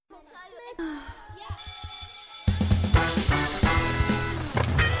It's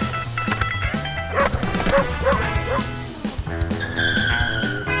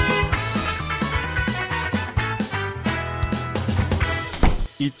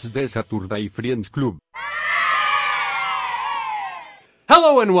the Saturday Friends Club.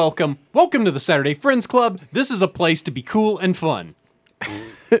 Hello and welcome. Welcome to the Saturday Friends Club. This is a place to be cool and fun.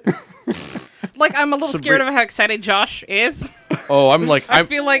 Like, I'm a little scared of how excited Josh is. Oh, I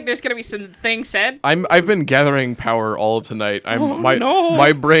feel like there's gonna be some things said. I've been gathering power all of tonight.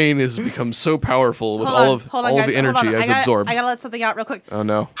 My brain has become so powerful with all of the energy I've absorbed. I gotta let something out real quick. Oh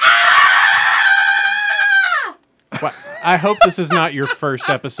no. Well, I hope this is not your first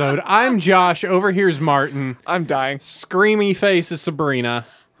episode. I'm Josh. Over here's Martin. I'm dying. Screamy face is Sabrina.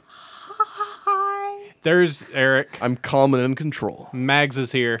 Hi. There's Eric. I'm calm and in control. Mags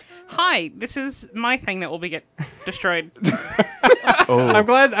is here. Hi, this is my thing that will get destroyed. Oh. I'm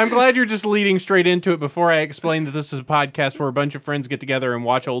glad you're just leading straight into it before I explain that this is a podcast where a bunch of friends get together and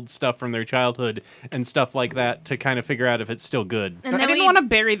watch old stuff from their childhood and stuff like that to kind of figure out if it's still good. And I then didn't want to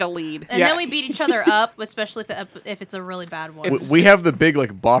bury the lead. And then we beat each other up, especially if it's a really bad one. We have the big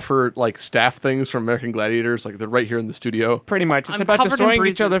boffer staff things from American Gladiators. They're right here in the studio. Pretty much. It's I'm about covered in destroying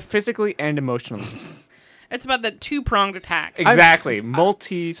each other bruises. physically and emotionally. It's about the two-pronged attack. Exactly.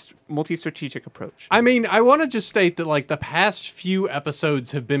 Multi-strategic approach. I mean, I want to just state that the past few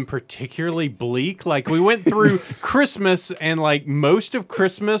episodes have been particularly bleak. We went through Christmas and most of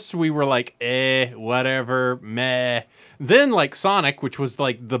Christmas we were whatever, meh. Then Sonic, which was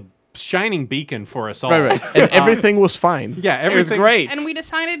the shining beacon for us all. Right. And everything was fine. Yeah, It was everything great. And we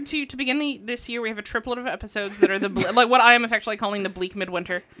decided to begin this year, we have a triplet of episodes that are what I am affectionately calling the bleak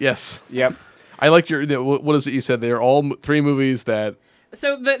midwinter. Yes. Yep. I like your. What is it you said? They are all three movies that.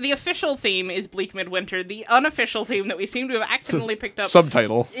 So the official theme is bleak midwinter. The unofficial theme that we seem to have accidentally picked up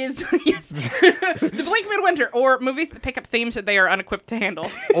Subtitle. is the bleak midwinter, or movies that pick up themes that they are unequipped to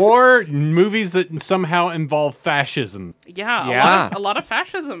handle. or movies that somehow involve fascism. Yeah. A lot of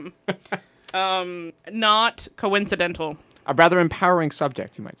fascism. Not coincidental. A rather empowering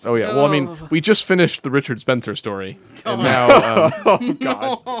subject, you might say. Oh yeah. Well, I mean, we just finished the Richard Spencer story, and now. Oh,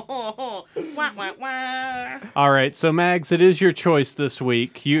 God. Wah, wah, wah. All right, so Mags, it is your choice this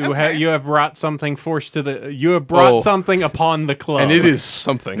week. You Okay. you have brought something something upon the club, And it is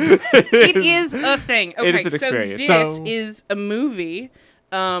something. It is a thing. Okay, It is an experience. So this So- is a movie.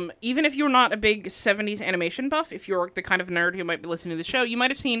 Even if you're not a big 70s animation buff, if you're the kind of nerd who might be listening to the show, you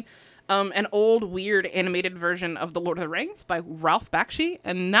might have seen an old, weird animated version of The Lord of the Rings by Ralph Bakshi,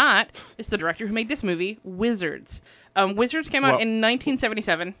 and that is the director who made this movie, Wizards. Wizards came out in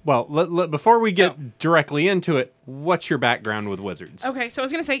 1977. Well, before we get directly into it, what's your background with Wizards? Okay, so I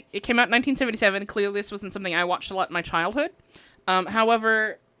was going to say, it came out in 1977. Clearly, this wasn't something I watched a lot in my childhood.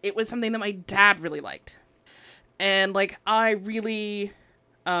 However, it was something that my dad really liked. And, I really...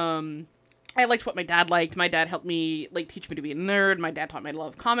 I liked what my dad liked. My dad helped me, teach me to be a nerd. My dad taught me to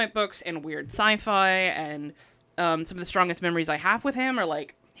love comic books and weird sci-fi. And some of the strongest memories I have with him are,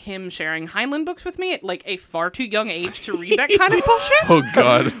 him sharing Heinlein books with me at, a far too young age to read that kind of bullshit. Oh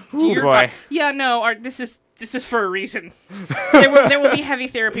God. Oh, boy. Yeah, no, this is for a reason. There will be heavy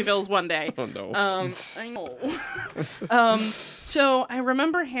therapy bills one day. Oh no. I know. So I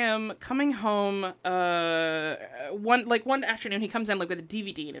remember him coming home one afternoon. He comes in with a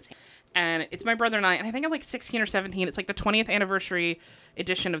DVD in his hand, and it's my brother and I think I'm 16 or 17. It's the 20th anniversary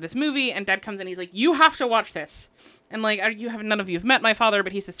edition of this movie, and Dad comes in. He's like, "You have to watch this." And none of you have met my father,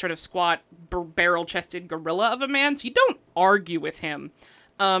 but he's this sort of squat, barrel-chested gorilla of a man, so you don't argue with him.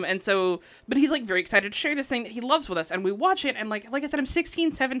 But he's very excited to share this thing that he loves with us, and we watch it, and like I said, I'm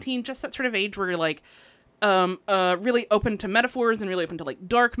 16, 17, just that sort of age where you're really open to metaphors and really open to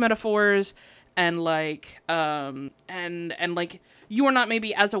dark metaphors, and you are not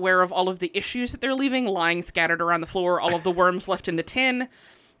maybe as aware of all of the issues that they're leaving lying scattered around the floor, all of the worms left in the tin,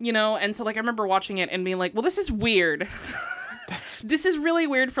 and so I remember watching it and being well, this is weird. This is really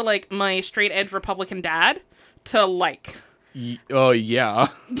weird for my straight edge Republican dad to like. Oh yeah.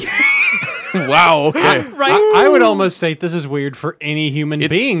 Wow. Okay. Right? I would almost state this is weird for any human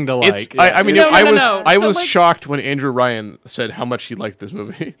being to like. I mean, No. I So, was shocked when Andrew Ryan said how much he liked this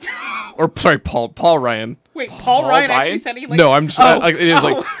movie. Or sorry, Paul Ryan. Wait, Paul Ryan actually said he liked. No, I'm just it is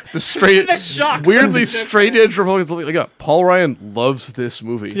the straight, The shock. weirdly straight edge Republicans. Paul Ryan loves this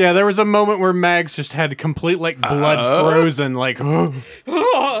movie. Yeah, there was a moment where Mags just had complete blood frozen, Now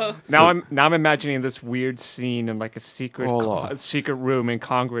I'm imagining this weird scene in a secret Hold on. secret room in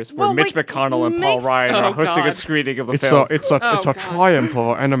Congress where Well, Mitch like, McConnell O'Connell and Paul Makes- Ryan oh, are hosting a God. screening of the It's film. a God. triumph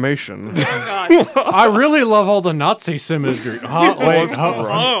of animation. God. I really love all the Nazi symmetry. Huh? Wait, huh?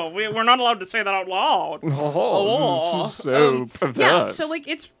 Oh, we're not allowed to say that out loud. Oh, this is so perverse. Yeah, so like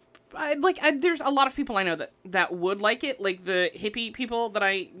it's there's a lot of people I know that would like it, like the hippie people that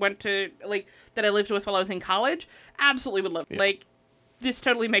I went to that I lived with while I was in college, absolutely would love it. Like this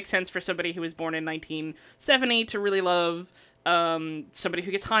totally makes sense for somebody who was born in 1970 to really love somebody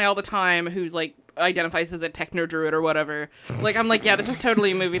who gets high all the time, who's like identifies as a techno druid or whatever. Like I'm like, yeah, this is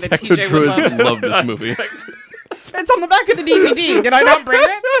totally a movie that Techno TJ would druids love. love this movie. It's on the back of the DVD. Did I not bring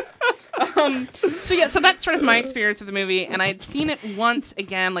it? So that's sort of my experience with the movie, and I'd seen it once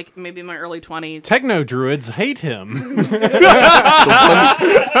again, like maybe in my early 20s. Techno druids hate him.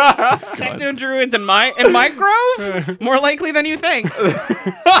 Techno druids in my grove, more likely than you think.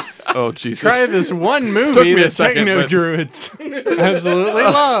 Oh Jesus! Try this one Took movie me a that second, techno but- druids absolutely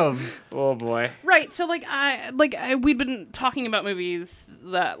love. Oh boy. Right. So we'd been talking about movies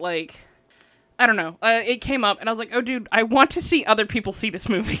that I don't know. It came up, and I was like, "Oh, dude, I want to see other people see this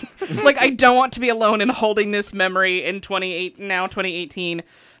movie. I don't want to be alone in holding this memory in 2018.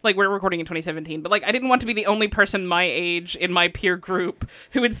 Like we're recording in 2017, but I didn't want to be the only person my age in my peer group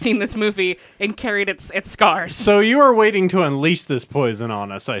who had seen this movie and carried its scars. So you are waiting to unleash this poison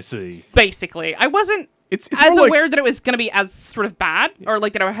on us, I see. Basically, I wasn't It's as more aware that it was going to be as sort of bad, or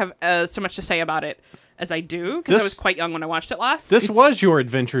that I would have so much to say about it as I do, because I This- was quite young when I watched it last. This was your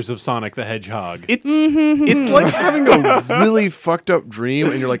Adventures of Sonic the Hedgehog. It's like having a really fucked up dream,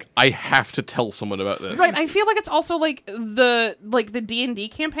 and you're like, I have to tell someone about this. Right, I feel like it's also the D&D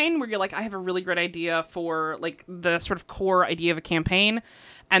campaign where you're like, I have a really great idea for the sort of core idea of a campaign,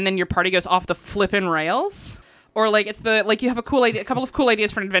 and then your party goes off the flippin' rails. Or it's you have a couple of cool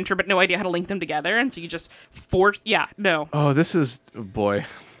ideas for an adventure, but no idea how to link them together, and so you just no. Oh, this is boy.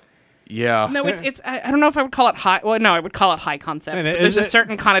 Yeah. No, it's I don't know if I would call it high. Well, no, I would call it high concept. And But it- there's a it-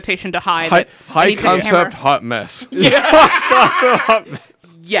 certain connotation to high. that I High need to hammer. concept, hot mess. Yes,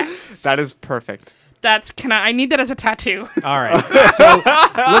 That is perfect. that's I need that as a tattoo. All right.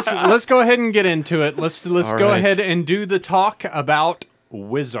 So let's go ahead and get into it. Let's All go right. ahead and do the talk about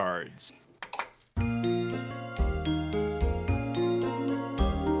wizards.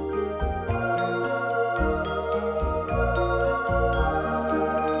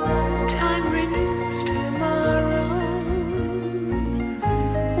 Time renews tomorrow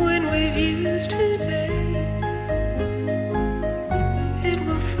when we've used today. It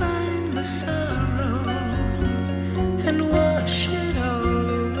will find the sorrow and wash it all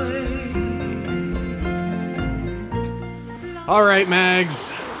away. All right,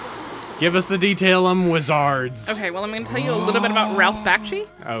 Mags. Give us the detail on wizards. Okay, well, I'm going to tell you a little bit about Ralph Bakshi,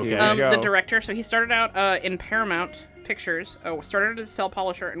 Okay. Yeah. the go. director. So he started out in Paramount Pictures. Started as a cell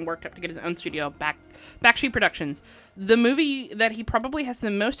polisher and worked up to get his own studio, Bakshi Productions. The movie that he probably has the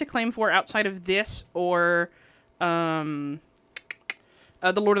most acclaim for outside of this or The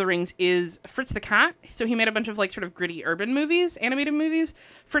Lord of the Rings is Fritz the Cat. So he made a bunch of sort of gritty urban movies, animated movies.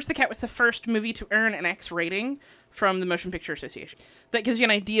 Fritz the Cat was the first movie to earn an X rating from the Motion Picture Association. That gives you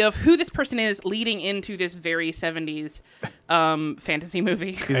an idea of who this person is leading into this very 70s fantasy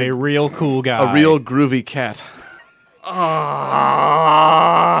movie. A real cool guy. A real groovy cat. How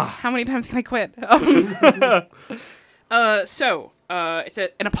many times can I quit? It's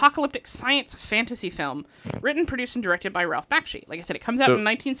an apocalyptic science fantasy film written, produced, and directed by Ralph Bakshi. Like I said, it comes out So, in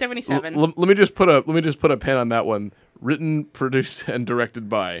 1977. Let me just put a pen on that one. Written, produced, and directed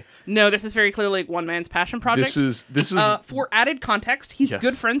by. No, this is very clearly one man's passion project. This is. For added context, he's Yes.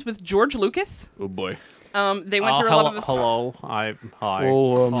 good friends with George Lucas. Oh boy. They went through a lot of this. Hello. Hi.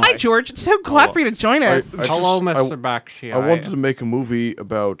 Hi, George. It's so glad for you to join us. I Hello, just- Mr. Bakshi. I wanted to make a movie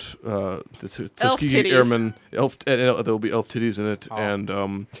about the Tuskegee titties. Airmen. There'll be elf titties in it,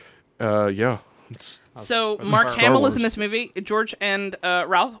 and yeah. It's, So Mark Star Hamill is in Wars. this movie. George and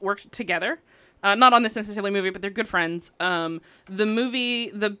Ralph worked together. Not on this necessarily movie, but they're good friends.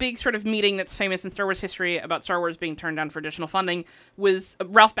 The big sort of meeting that's famous in Star Wars history about Star Wars being turned down for additional funding was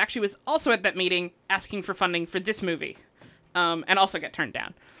Ralph Bakshi was also at that meeting asking for funding for this movie, and also got turned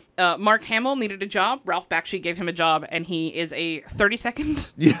down. Mark Hamill needed a job. Ralph Bakshi gave him a job, and he is a 30-second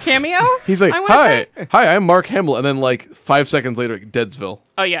Yes. cameo. he's like, I wanna say. hi, I'm Mark Hamill, and then 5 seconds later, Deadsville.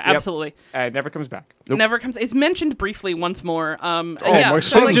 Oh yeah, absolutely. It never comes back. Nope. Never comes. Is mentioned briefly once more. Oh, Yeah, my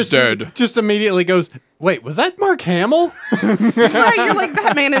so, like, son's dead. Just immediately goes, wait, was that Mark Hamill? Right, you're like,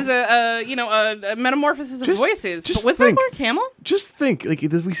 that man is a metamorphosis of Just- voices. just But was think. that Mark Hamill? Just think, we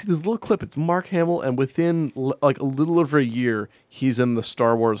see this little clip. It's Mark Hamill, and within a little over a year, he's in the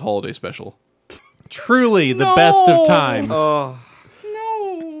Star Wars Holiday Special. Truly the best of No. times. Oh,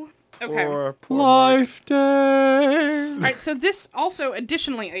 No. Okay. Poor Mark. Life Day. All right, so this also,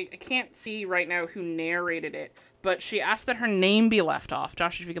 additionally, I can't see right now who narrated it, but she asked that her name be left off.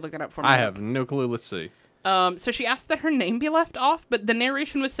 Josh, if you could look that up for me. I have no clue. Let's see. So she asked that her name be left off, but the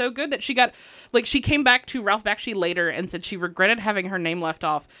narration was so good that she came back to Ralph Bakshi later and said she regretted having her name left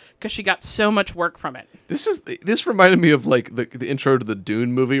off because she got so much work from it. This reminded me of like the intro to the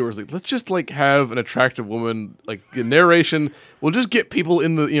Dune movie, where it's like, let's just like have an attractive woman, like a narration. We'll just get people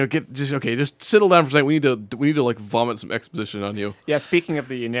in the just settle down for a second. We need to like vomit some exposition on you. Yeah, speaking of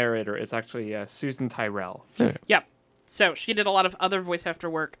the narrator, it's actually Susan Tyrell. Yep. So she did a lot of other voice actor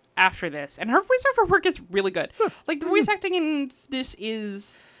work after this, and her voice actor work is really good. Like the voice acting in this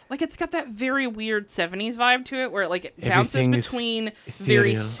is like it's got that very weird 70s vibe to it, where like it bounces Everything is between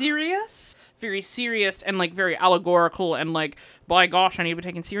very serious and like very allegorical and like, by gosh, I need to be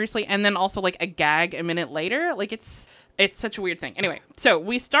taken seriously, and then also like a gag a minute later. Like it's such a weird thing. Anyway, so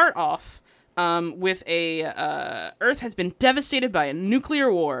we start off with Earth has been devastated by a nuclear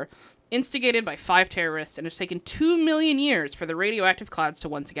war instigated by 5 terrorists, and it's taken 2 million years for the radioactive clouds to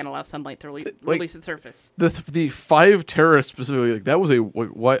once again allow sunlight to release the surface. The 5 terrorists specifically, like that was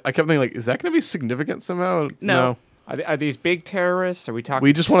what I kept thinking, like, is that going to be significant somehow? No. Are these big terrorists? Are we talking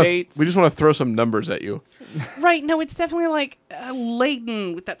We just states? want to throw some numbers at you. Right, no, it's definitely like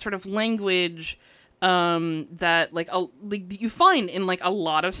laden with that sort of language that like you find in like a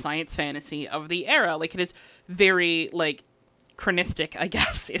lot of science fantasy of the era. Like it is very like chronistic, I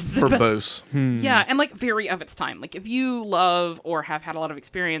guess, is the best. Verbose. Yeah, and like very of its time. Like if you love or have had a lot of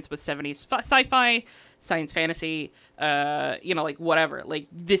experience with 70s sci-fi, science fantasy, like whatever, like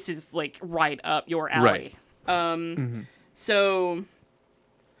this is like right up your alley. Right. So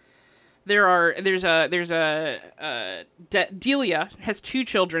Delia has 2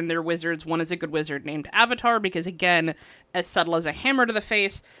 children. They're wizards. One is a good wizard named Avatar because, again, as subtle as a hammer to the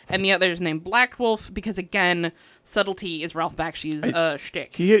face, and the other is named Black Wolf because, again, subtlety is Ralph Bakshi's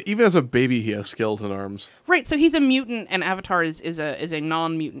shtick. He even as a baby, he has skeleton arms. Right, so he's a mutant, and Avatar is a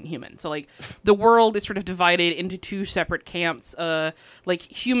non-mutant human. So like the world is sort of divided into 2 separate camps, fairies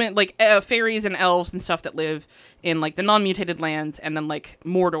and elves and stuff that live in like the non-mutated lands, and then like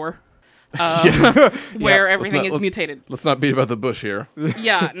Mordor. Where everything is mutated. Let's not beat about the bush here.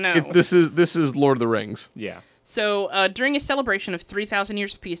 Yeah, no. This is Lord of the Rings. Yeah. So during a celebration of 3,000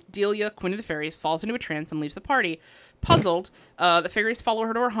 years of peace, Delia, Queen of the Fairies, falls into a trance and leaves the party. Puzzled, the fairies follow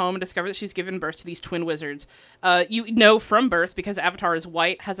her to her home and discover that she's given birth to these twin wizards. You know from birth, because Avatar is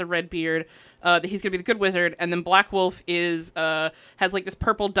white, has a red beard, that he's gonna be the good wizard, and then Black Wolf is has like this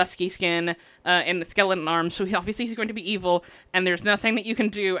purple dusky skin and the skeleton arms, so he's going to be evil, and there's nothing that you can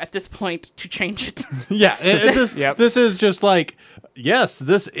do at this point to change it. Yeah, this is just like, yes,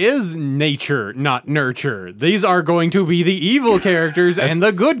 this is nature, not nurture. These are going to be the evil characters and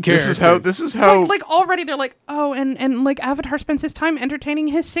the good characters. This is how like already they're like, oh, and like Avatar spends his time entertaining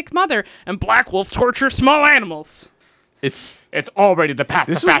his sick mother, and Black Wolf tortures small animals. It's already the path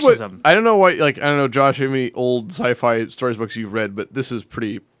to this fascism. I don't know why. Like I don't know, Josh, how many old sci-fi stories books you've read, but this is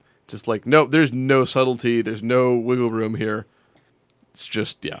pretty. Just like no, there's no subtlety, there's no wiggle room here. It's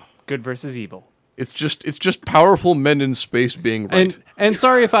just Good versus evil. It's just powerful men in space being right. And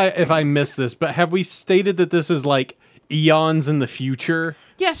sorry if I missed this, but have we stated that this is like eons in the future?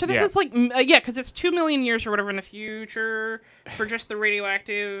 Yeah, so this is like, because it's 2 million years or whatever in the future for just the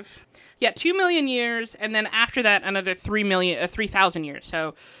radioactive. Yeah, 2 million years, and then after that, another 3,000 years.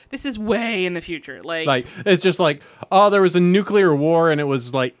 So this is way in the future. Like it's just like, oh, there was a nuclear war, and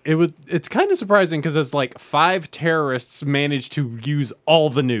it's kind of surprising because it's like 5 terrorists managed to use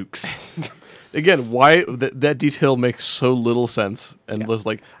all the nukes. Again, why that detail makes so little sense, and was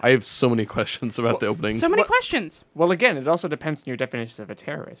like, I have so many questions about the opening. So many questions. Well, again, it also depends on your definition of a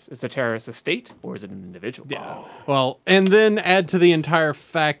terrorist. Is a terrorist a state, or is it an individual? Yeah. Well, and then add to the entire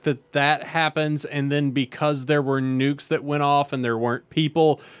fact that happens, and then because there were nukes that went off and there weren't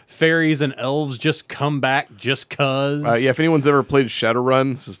people, fairies and elves just come back just cuz. If anyone's ever played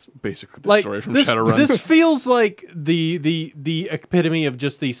Shadowrun, this is basically the story from Shadowrun. This feels like the epitome of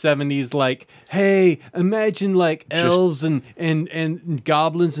just the 70s, like, hey, imagine like elves and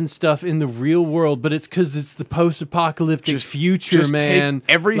goblins and stuff in the real world, but it's because it's the post-apocalyptic future, just man.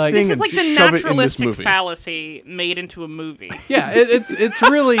 Take everything This is like the shove it in this naturalistic movie. fallacy made into a movie. Yeah, it's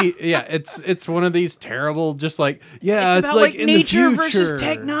really it's one of these terrible, just like it's about like in nature the future versus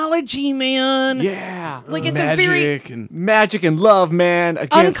technology, man. Yeah. Like it's a very Magic and love, man,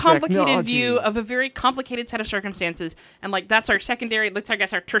 against uncomplicated technology. view of a very complicated set of circumstances, and like that's our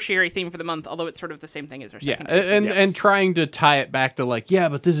tertiary theme for the month. Although although it's sort of the same thing as our Yeah, second. and trying to tie it back to like, yeah,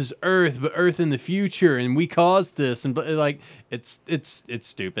 but this is Earth, but Earth in the future, and we caused this, and but like, it's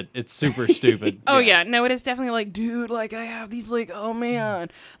stupid. It's super stupid. Oh yeah, no, it is definitely like, dude, like I have these like, oh man,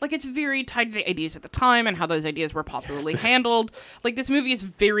 like it's very tied to the ideas at the time and how those ideas were popularly handled. Like this movie is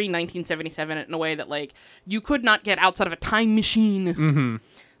very 1977 in a way that like you could not get outside of a time machine.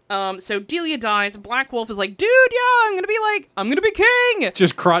 Mm-hmm. So Delia dies. Black Wolf is like, dude, yeah, I'm gonna be king.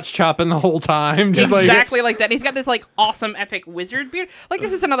 Just crotch chopping the whole time. Just Exactly like that. He's got this like awesome epic wizard beard. Like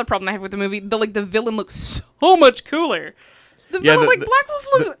this is another problem I have with the movie. The villain looks so much cooler. The villain, like Black Wolf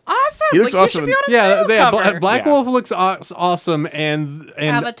looks awesome. he looks like, awesome. He should be on a film cover. Black Wolf looks awesome, and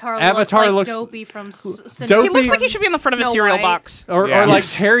Avatar looks like Dopey from Dopey- He looks like he should be on the front of a Snow cereal White. box. or Yeah. like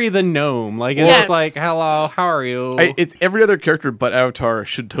Terry the Gnome. Like it's Yes. just like, hello, how are you? It's every other character but Avatar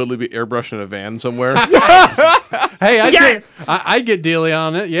should totally be airbrushed in a van somewhere. Hey, Yes! I get Delia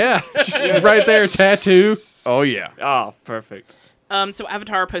on it. Yeah, just right there, tattoo. Oh yeah. Oh, perfect. So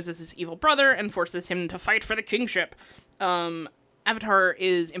Avatar opposes his evil brother and forces him to fight for the kingship. Avatar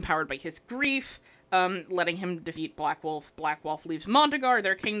is empowered by his grief, letting him defeat Black Wolf. Black Wolf leaves Montagar,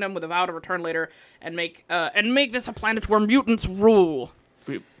 their kingdom, with a vow to return later and make this a planet where mutants rule.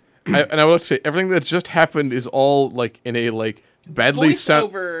 I would like to say everything that just happened is all like in a like badly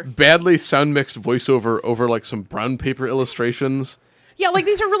sound mixed voiceover over like some brown paper illustrations. Yeah, like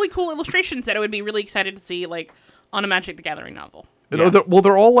these are really cool illustrations that I would be really excited to see like on a Magic the Gathering novel. Yeah.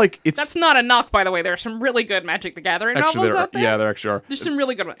 They're all like it's That's not a knock, by the way. There are some really good Magic the Gathering actually novels out there. yeah, there actually are. There's some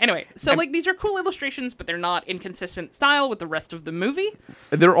really good ones. Anyway, so like these are cool illustrations, but they're not in consistent style with the rest of the movie.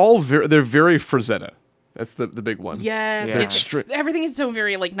 They're all they're very Frazetta. That's the big one. Yes, Yeah. it's, everything is so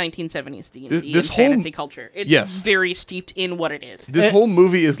very like 1970s D&D This and whole- fantasy culture. It's Yes. very steeped in what it is. This whole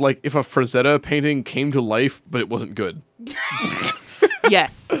movie is like if a Frazetta painting came to life, but it wasn't good.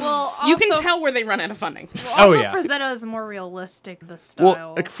 Yes. Well, You can also- tell where they run out of funding. Also, yeah. Frazetta is more realistic. The style.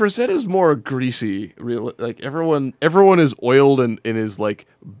 Well, like Frazetta's more greasy. Real like everyone is oiled and is like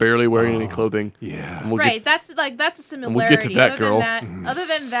barely wearing any clothing. Yeah. And we'll right, get- that's a we'll similarity. get to that, girl. Other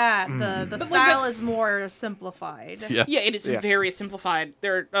than that, the style is more simplified. yes. Yeah, it is Yeah. very simplified.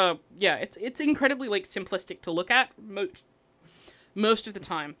 It's incredibly like simplistic to look at most of the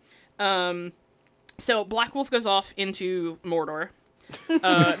time. So Black Wolf goes off into Mordor.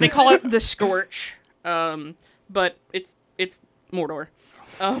 They call it the Scorch, but it's Mordor.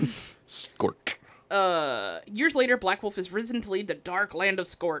 Scorch. Years later, Black Wolf is risen to lead the Dark Land of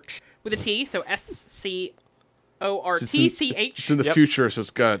Scorch with a T, so SCORTCH. It's in the future, so it's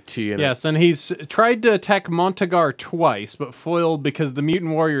got a T in it. Yes, and he's tried to attack Montagar twice, but foiled because the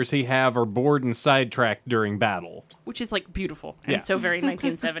mutant warriors he have are bored and sidetracked during battle. Which is like beautiful and Yeah. so very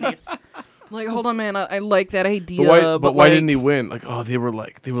 1970s. Like, hold on, man, I like that idea. But why didn't he win? Like, oh, they were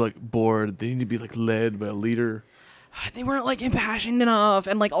bored. They need to be like led by a leader. They weren't like impassioned enough,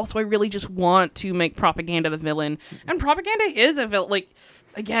 and like also I really just want to make propaganda the villain, and propaganda is a like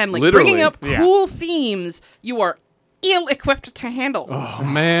again like Literally. bringing up Yeah. cool themes you are ill-equipped to handle. Oh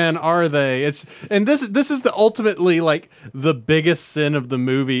man, are they? This is the ultimately like the biggest sin of the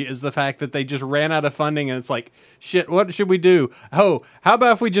movie is the fact that they just ran out of funding and it's like, shit, what should we do? Oh, how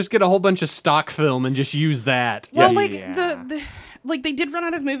about if we just get a whole bunch of stock film and just use that? Well, Yeah. like Yeah. the like they did run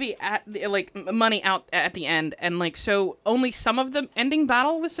out of money out at the end, and like so only some of the ending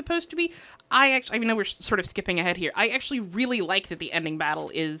battle was supposed to be. I know we're sort of skipping ahead here. I actually really like that the ending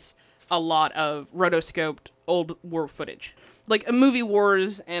battle is a lot of rotoscoped old war footage, like a movie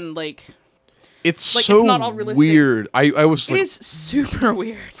wars, and like It's Like, so it's not all realistic. weird. I was it like, is super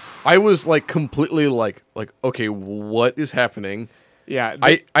weird. I was like completely like okay, what is happening? Yeah.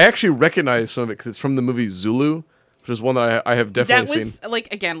 I actually recognize some of it because it's from the movie Zulu, which is one that I have That definitely was seen.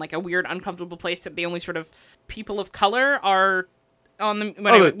 like again like a weird, uncomfortable place that the only sort of people of color are on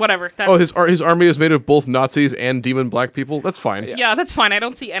the whatever. That's, His army is made of both Nazis and demon black people. That's fine. yeah, that's fine. I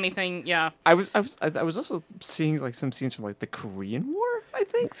don't see anything. Yeah, I was also seeing like some scenes from like the Korean War. I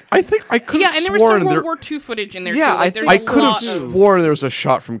think. I think I could yeah, have and there was some sworn World there. War II footage in there. Yeah, too. Like, I there's think a I could have lot of- sworn there was a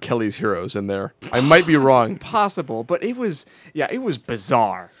shot from Kelly's Heroes in there. I might be wrong. Possible, but it was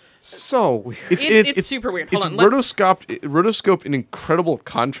bizarre. So weird. It's super weird. Hold It's on, let's- rotoscoped in incredible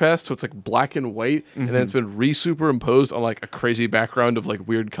contrast, so it's like black and white, and then it's been re-superimposed on like a crazy background of like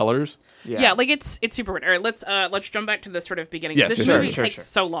weird colors. Yeah, like it's super weird. All right, let's jump back to the sort of beginning. Yes, this yes, movie sure, takes sure.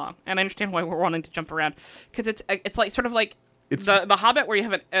 so long, and I understand why we're wanting to jump around because it's like sort of like It's- the Hobbit, where you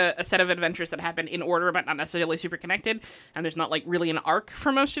have a set of adventures that happen in order but not necessarily super connected, and there's not like really an arc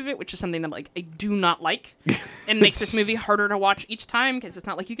for most of it, which is something that like I do not like, and makes this movie harder to watch each time because it's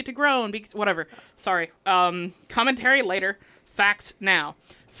not like you get to grow and be whatever. Sorry, commentary later, facts now.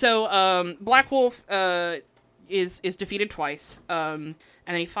 So Black Wolf is defeated twice, and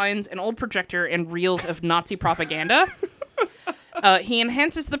then he finds an old projector and reels of Nazi propaganda. He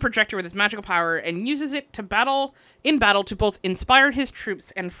enhances the projector with his magical power and uses it to battle to both inspire his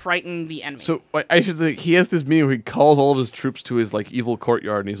troops and frighten the enemy. So I should say he has this meeting where he calls all of his troops to his like evil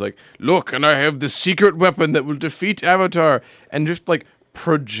courtyard, and he's like, "Look, and I have the secret weapon that will defeat Avatar," and just like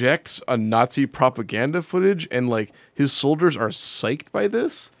projects a Nazi propaganda footage, and like his soldiers are psyched by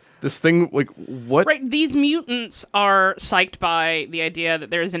this. This thing, like, what? Right, these mutants are psyched by the idea that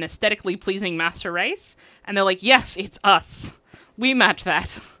there is an aesthetically pleasing master race, and they're like, "Yes, it's us. We match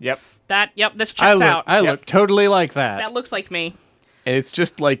that. Yep. This checks out. I look totally like that. That looks like me." And it's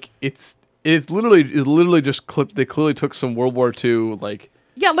just like it's literally just clipped. They clearly took some World War II like.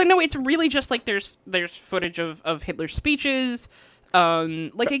 Yeah, like no, it's really just like there's footage of Hitler's speeches.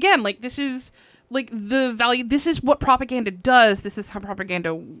 Like again, like this is like the value. This is what propaganda does. This is how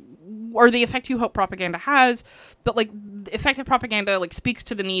propaganda, or the effect you hope propaganda has. But like effective propaganda like speaks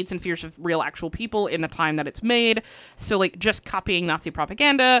to the needs and fears of real actual people in the time that it's made. So like just copying Nazi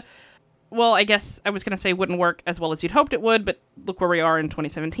propaganda, well, I guess I was going to say wouldn't work as well as you'd hoped it would, but look where we are in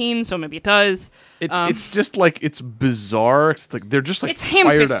 2017, so maybe it does. It's just like, it's bizarre. It's like, they're just like It's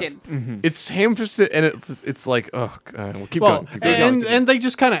fired up. ham-fisted. It's ham-fisted, and it's like, oh, well, keep going. Keep going. and they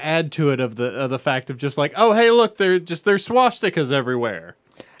just kind of add to it of the fact of just like, oh, hey, look, there's swastikas everywhere.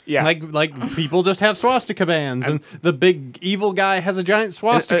 Yeah. Like people just have swastika bands, and the big evil guy has a giant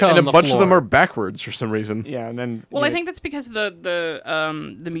swastika and on a the bunch floor. of them are backwards for some reason. Yeah, and then Well, I think that's because the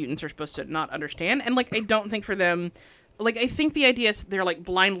mutants are supposed to not understand, and like I don't think for them, like I think the idea is they're like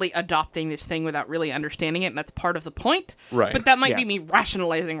blindly adopting this thing without really understanding it, and that's part of the point. Right. But that might be Yeah. me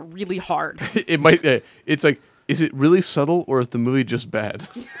rationalizing really hard. It might. It's like, is it really subtle, or is the movie just bad?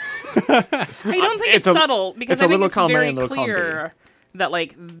 I don't think it's It's a- subtle because it's a I think little it's column A very and a little column B. clear that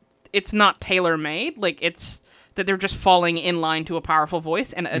like it's not tailor made. Like it's that they're just falling in line to a powerful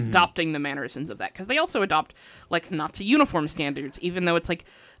voice and adopting the mannerisms of that, because they also adopt like Nazi uniform standards, even though it's like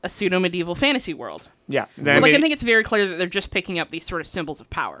a pseudo medieval fantasy world. yeah. So Then like I maybe- think it's very clear that they're just picking up these sort of symbols of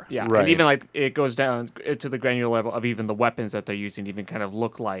power. Yeah, Right. and even like it goes down to the granular level of even the weapons that they're using even kind of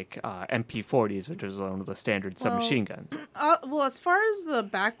look like MP40s, which is one of the standard submachine guns. Well, as far as the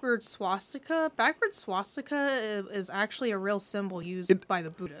backward swastika is actually a real symbol used by the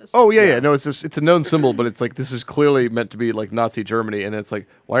Buddhists. Oh yeah. No, it's a known symbol, but it's like this is clearly meant to be like Nazi Germany, and it's like,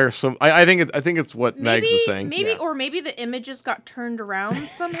 why are some? I think it's what Mags is saying. Maybe, or maybe the images got turned around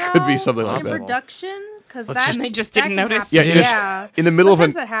somehow. Could be something like in that. production, because just- that And they just that didn't can notice? happen. Yeah, in the middle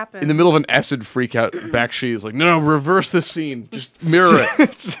Sometimes of that happens. in the middle of an acid freak out, Bakshi is like, no, reverse this scene, just mirror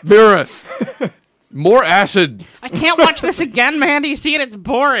it, mirror it, more acid. I can't watch this again, man. Do you see it? It's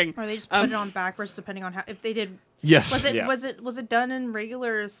boring. Or they just put it on backwards, depending on how if they did. Yes, Was it Yeah. was it done in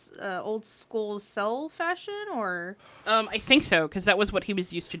regular old school cell fashion, or I think so, because that was what he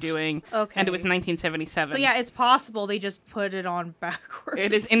was used to doing. Okay. And it was 1977. so? Yeah, it's possible they just put it on backwards.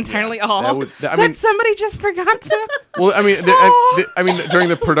 It is entirely all That would- I that mean- somebody just forgot to. Well, I mean, during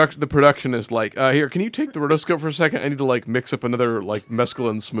the production is like, here, can you take the rotoscope for a second? I need to like mix up another like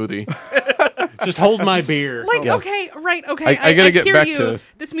mescaline smoothie. Just hold my beer. Like, okay, right, okay. I gotta get hear back you. to-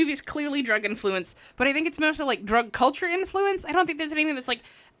 This movie is clearly drug influence, but I think it's mostly like drug culture influence. I don't think there's anything that's like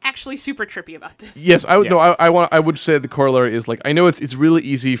actually super trippy about this. Yes, I would. Yeah. No, I would say the corollary is like, I know it's really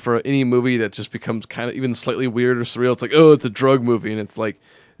easy for any movie that just becomes kind of even slightly weird or surreal. It's like, oh, it's a drug movie, and it's like,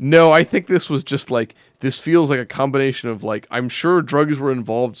 no, I think this was just like, this feels like a combination of like, I'm sure drugs were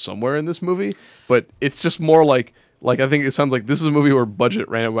involved somewhere in this movie, but it's just more like I think it sounds like this is a movie where budget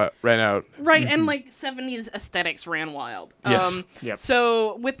ran out. Right, and like 70s aesthetics ran wild. Yes. Yep.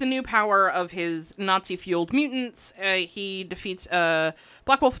 So with the new power of his Nazi-fueled mutants, he defeats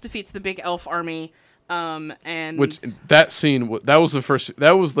Black Wolf defeats the big elf army, and Which that scene, that was the first.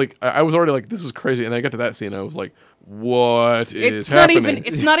 That was like, I was already like, this is crazy, and I got to that scene, I was like, what is it's not happening? even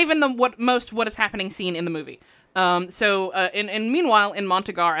it's not even the what is happening scene in the movie. And meanwhile, in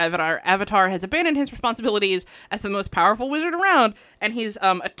Montagar, Avatar has abandoned his responsibilities as the most powerful wizard around, and he's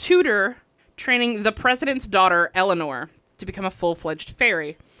a tutor training the president's daughter, Eleanor, to become a full-fledged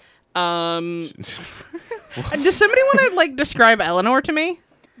fairy. Does somebody want to like describe Eleanor to me?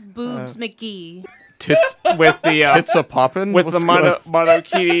 Boobs McGee. Tits, with the tits a poppin'? with What's the going on?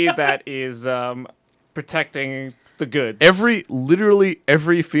 monokini that is protecting the goods. Literally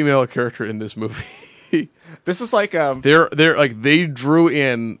every female character in this movie. This is like They're like, they drew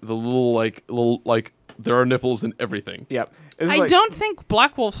in the little like there are nipples and everything. yep. This is I like- don't think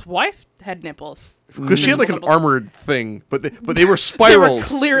Black Wolf's wife had nipples. Because she had like an Nipples. armored thing, but they were They were spirals.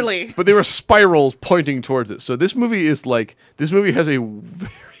 clearly. But they were spirals pointing towards it. So this movie has a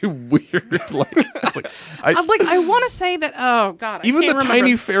very weird like. It's like I want to say that. Oh God, I even the can't tiny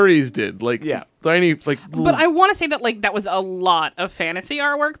remember. fairies did like Yeah. tiny like. But I want to say that like that was a lot of fantasy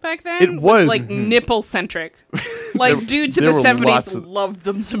artwork back then. It was. like nipple centric. Like dudes in there the were lots '70s of- loved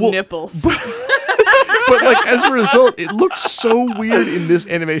them some Well, nipples. But like as a result, it looks so weird in this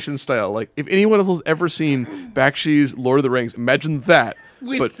animation style. Like if anyone else has ever seen Bakshi's Lord of the Rings, imagine that.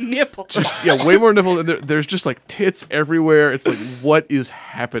 With but nipples. just way more nipples. And there's just like tits everywhere. It's like what is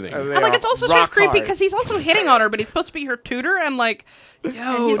happening? They I'm like, are it's also sort of rock creepy hard. because he's also hitting on her, but he's supposed to be her tutor, and like, He's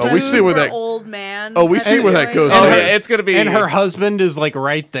Oh, a we see where super that- old man. Oh, we that's see where that going- goes. Oh, Yeah. yeah, it's gonna be. And her husband is like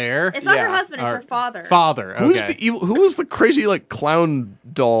right there. It's not her Yeah. husband. It's Or- her father. Father. Okay. Who's the evil? Who was the crazy like clown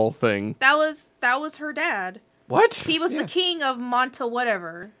doll thing? That was her dad. What? He was the king of Monta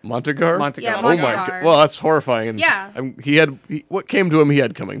whatever. Montagar? Montagar. Yeah, Oh my Montagar. god! Well, that's horrifying. And Yeah. what came to him, he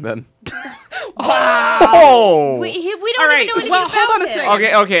had coming then. Oh. We don't All right, even know anything well, about hold on a him.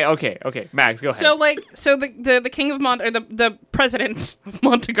 second. Okay. Max, go ahead. So the king of or the president of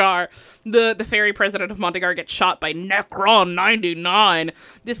Montagar, the fairy president of Montagar gets shot by Necron 99,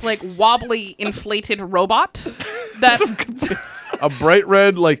 this like wobbly inflated robot that A bright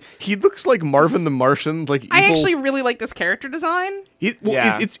red, like he looks like Marvin the Martian, like evil. I actually really like this character design.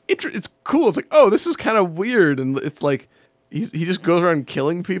 Yeah. It's cool. It's like, oh, this is kind of weird, and it's like he just goes around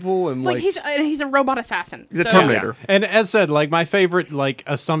killing people and Like like he's a robot assassin. he's a So- Terminator. And as said, like my favorite like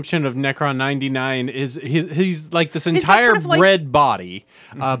assumption of Necron 99 is he's like this got entire sort of, like- red body,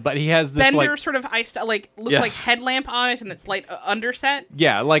 but he has this Bender like sort of eye style, like looks Yes. like headlamp eyes and it's light underset.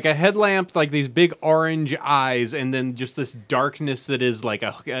 yeah, like a headlamp, like these big orange eyes, and then just this darkness that is like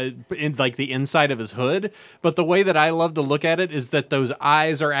in like the inside of his hood. But the way that I love to look at it is that those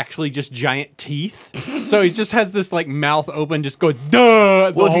eyes are actually just giant teeth. So he just has this like mouth open, just go duh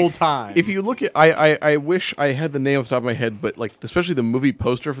the Well, if whole you- time. If you look at, I wish I had the name off the top of my head, but like especially the movie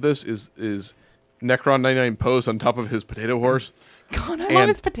poster for this is Necron 99 posed on top of his potato horse. God, I And- love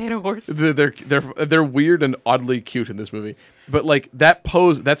his potato horse. They're weird and oddly cute in this movie. But like that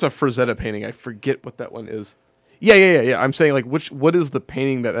pose, that's a Frazetta painting. I forget what that one is. Yeah. I'm saying like what is the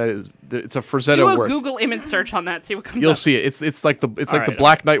painting that is? It's a Frazetta Do a work. Google image search on that. See what comes You'll up. see it. It's like the right.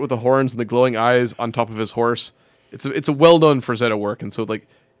 Black Knight with the horns and the glowing eyes on top of his horse. It's a well known Frazetta work, and so like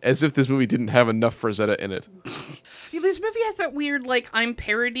as if this movie didn't have enough Frazetta in it. Yeah, this movie has that weird like I'm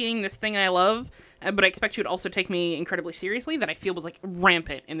parodying this thing I love, but I expect you to also take me incredibly seriously. That I feel was like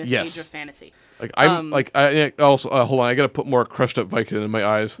rampant in this Yes. age of fantasy. Like I'm I also hold on. I gotta put more crushed up Vicodin in my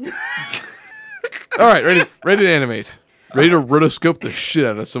eyes. All right, ready to animate. Ready to rotoscope the shit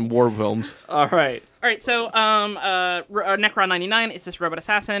out of some war films. All right. All right, so Necron 99 is this robot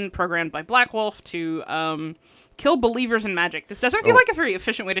assassin programmed by Black Wolf to kill believers in magic. This doesn't feel like a very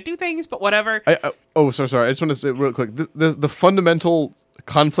efficient way to do things, but whatever. Sorry. I just want to say real quick. The fundamental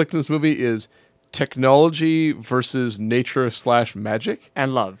conflict in this movie is technology versus nature/magic.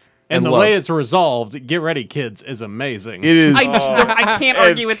 And love. and and the love. way it's resolved, get ready, kids, is amazing. It is. I can't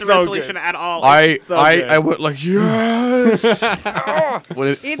argue with it's the so resolution good. at all. I so good. went like yes when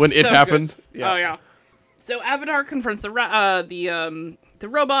it It's when it so happened. Yeah. Oh yeah. So Avatar confronts the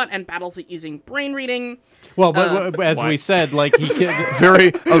robot and battles it using brain reading. Well, but as we said, like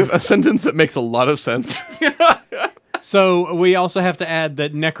Very a sentence that makes a lot of sense. so we also have to add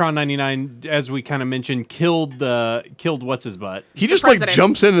that Necron 99, as we kind of mentioned, killed what's his butt. He just like president.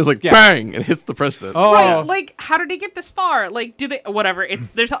 jumps in and is like Yeah. bang and hits the president. Oh, Right, like how did he get this far? Like, do they whatever? It's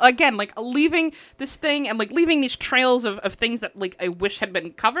there's again like leaving this thing and like leaving these trails of things that like I wish had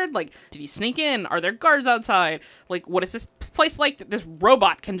been covered. Like, did he sneak in? Are there guards outside? Like, what is this place like that this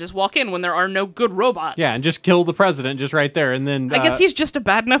robot can just walk in when there are no good robots? yeah, and just kill the president just right there, and then I guess he's just a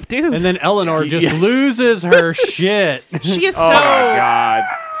bad enough dude. and then Eleanor just Yeah. loses her shit. she is so. Oh my god.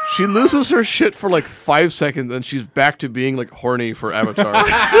 She loses her shit for like 5 seconds and she's back to being like horny for Avatar.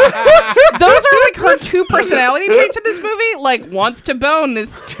 Those are like her two personality traits in this movie. Like wants to bone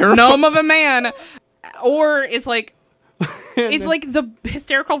this gnome of a man, or is like the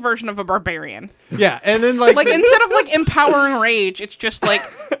hysterical version of a barbarian. Yeah, and then like Like instead of like empowering rage, it's just like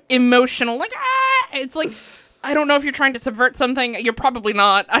emotional. Like it's like I don't know if you're trying to subvert something. You're probably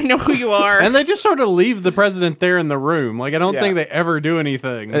not. I know who you are. And they just sort of leave the president there in the room. Like, I don't Yeah. think they ever do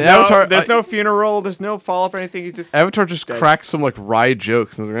anything. And No, Avatar, there's no funeral. There's no follow-up or anything. You just Avatar just cracks some like wry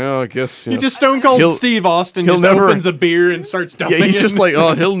jokes and is like, oh, I guess You just Stone Cold He'll- Steve Austin he'll just never- opens a beer and starts dumping yeah, he's it just in. like,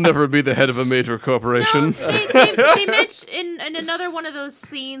 oh, he'll never be the head of a major corporation. No, they mentioned in another one of those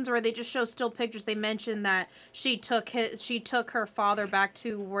scenes where they just show still pictures. They mentioned that she took her father back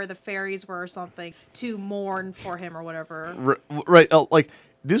to where the fairies were or something to mourn for him or whatever. Right, like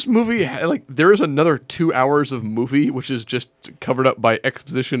this movie, like there is another 2 hours of movie which is just covered up by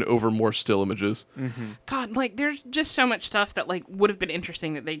exposition over more still images. God, like, there's just so much stuff that, like, would have been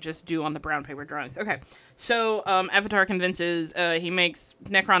interesting that they just do on the brown paper drawings. Okay, so Avatar convinces, he makes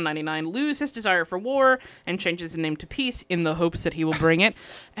Necron 99 lose his desire for war and changes his name to peace in the hopes that he will bring it.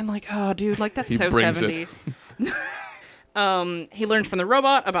 And, like, oh, dude, like, that's He so brings it. 70s. He learns from the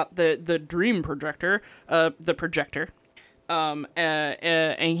robot about the dream projector, the projector.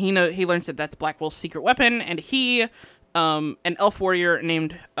 And he learns that that's Black Wolf's secret weapon, and he, an elf warrior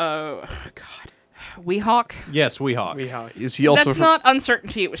named, Weehawk. Yes, Weehawk. Is he also That's from, not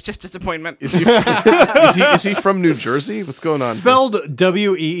uncertainty, it was just disappointment. is he from New Jersey? What's going on? Spelled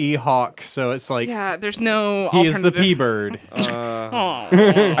W-E-E Hawk, so it's like Yeah, there's no he is the alternative. P-bird. Aw.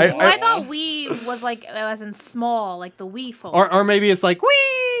 I thought we was like as in small, like the Wii phone. Or maybe it's like,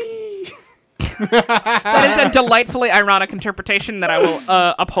 wee! That is a delightfully ironic interpretation that I will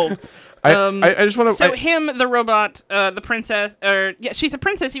uphold. I just want to. So him, the robot, the princess, she's a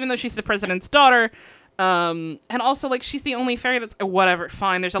princess even though she's the president's daughter. And also, like, she's the only fairy that's whatever.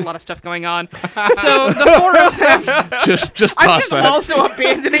 Fine, there's a lot of stuff going on. So the four of them. just I'm toss just that. also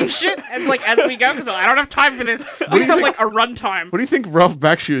abandoning shit and like as we go because I don't have time for this. We have like a runtime. What do you think Ralph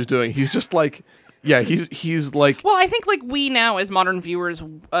Bakshi is doing? He's just like, yeah, he's like, Well, I think like we now as modern viewers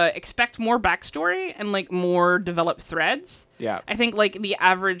expect more backstory and like more developed threads. Yeah. I think like the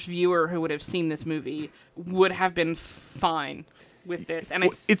average viewer who would have seen this movie would have been fine with this, and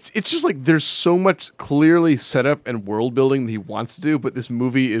it's just like there's so much clearly set up and world building that he wants to do, but this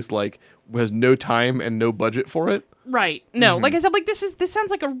movie is like has no time and no budget for it. right. No, like I said, like this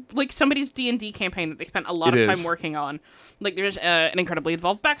sounds like somebody's D&D campaign that they spent a lot It of is. time working on. Like there's an incredibly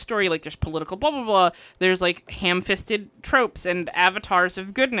involved backstory. Like there's political blah blah blah. There's like ham-fisted tropes and avatars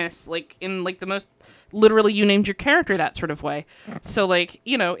of goodness, like in like the most literally you named your character that sort of way. So like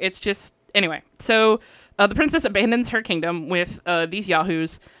it's just anyway. So. The princess abandons her kingdom with these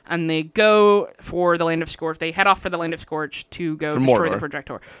yahoos, and they go for the Land of Scorch. They head off for the Land of Scorch to go For destroy Mordor. the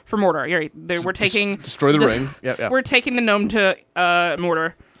projector. For Mordor, yeah. We're taking Destroy the ring. Yeah. We're taking the gnome to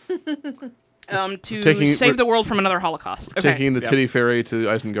Mordor to We're save the world from another Holocaust. Okay. Taking the titty fairy to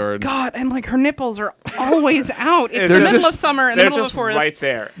Isengard. God, and like her nipples are always out. It's the They're middle just- of summer in the They're middle of just the forest. right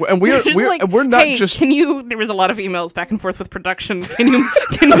there. And we're Just we're like, and we're not hey, just Can you? There was a lot of emails back and forth with production. Can you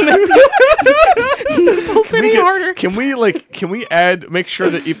make these nipples any harder? Can we make sure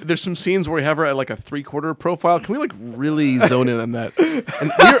that if there's some scenes where we have her at like a 3/4 profile? Can we like really zone in on that?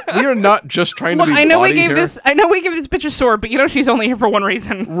 And we are not just trying Look, to be I know we bawdy gave here. this bitch a sword, but she's only here for one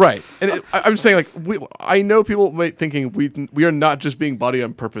reason. Right, and I'm saying like I know people might thinking we are not just being body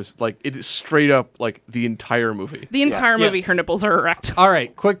on purpose. Like it is straight up like the entire movie. The entire Yeah. movie, her nipples are erect. All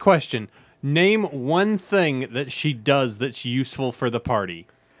right, quick question. Name one thing that she does that's useful for the party.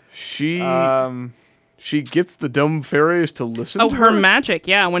 She gets the dumb fairies to listen. Oh, to her magic,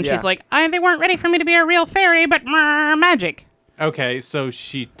 yeah. When Yeah. she's like, they weren't ready for me to be a real fairy, but magic. Okay, so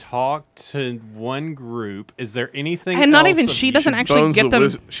she talked to one group. Is there anything And not else even of she use? doesn't actually get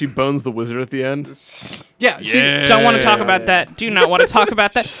them. She bones the wizard at the end. Yeah, Don't want to talk about that. Do not want to talk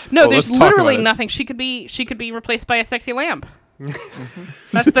about that. No, Oh, there's let's talk literally about it. nothing. She could be replaced by a sexy lamp.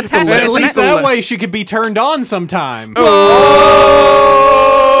 That's the test. At isn't least it? that way she could be turned on sometime. Ooh!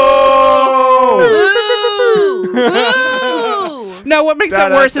 Ooh! No, what makes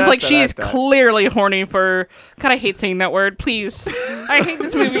it worse is like she is Da-da-da-da-da. clearly horny for. God, I hate saying that word. Please, I hate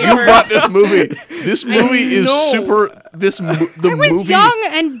this movie. You bought this movie. This movie is know. super. The I was movie. young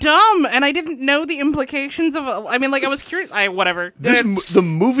and dumb, and I didn't know the implications of. I mean, like I was curious. Whatever. The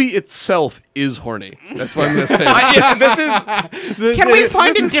movie itself is horny. That's what I'm gonna say. Yeah, this is Can we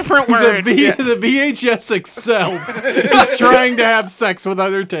find a different word? The VHS itself is trying to have sex with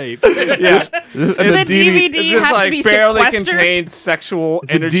other tapes. And The DVD it's just has to like be barely sequestered. contains sexual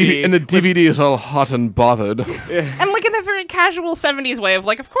energy. and the DVD is all hot and bothered. And like in a very casual 70s way of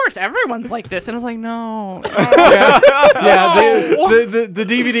like, of course, everyone's like this. And I was like, no. the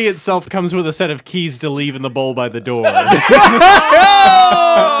DVD itself comes with a set of keys to leave in the bowl by the door.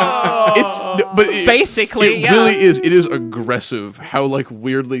 Basically, it yeah. really is. It is aggressive how like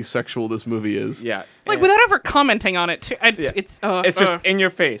weirdly sexual this movie is. Yeah. Like and without ever commenting on it. Too. It's just in your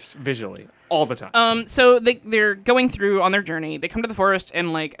face visually all the time. So they're going through on their journey. They come to the forest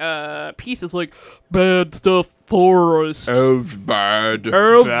and like Peace is like bad stuff forest. Oh, bad.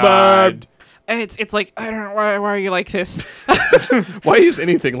 Oh, bad. It's like I don't know why are you like this? Why is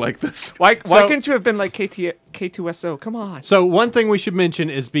anything like this? Why So- couldn't you have been like K2SO? Come on. So one thing we should mention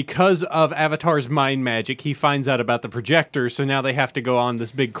is because of Avatar's mind magic, he finds out about the projector. So now they have to go on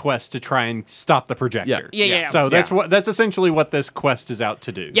this big quest to try and stop the projector. Yeah. So that's essentially what this quest is out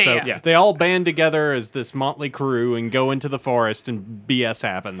to do. Yeah, so yeah. they all band together as this motley crew and go into the forest, and BS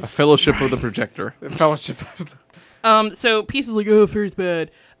happens. Fellowship of the Projector. Fellowship. So Peace is like, oh, Fairy's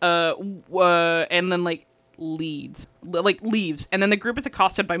bad. And then leaves, and then the group is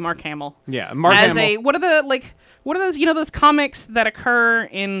accosted by Mark Hamill. Yeah, Mark as Hamill. what are those those comics that occur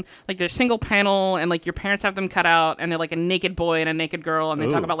in like their single panel and like your parents have them cut out and they're like a naked boy and a naked girl and they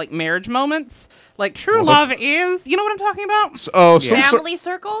talk Ooh. about like marriage moments, like true love is, you know what I'm talking about? Some sort Family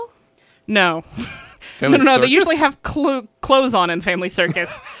Circle? No. Family No, they Circus? usually have clothes on in Family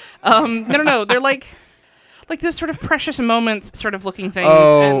Circus. No, they're like those sort of precious moments sort of looking things.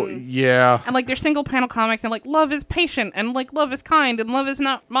 Oh, and, yeah. and like they're single panel comics and like love is patient and like love is kind and love is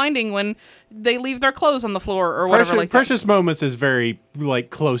not minding when they leave their clothes on the floor or whatever like that. Precious Moments is very like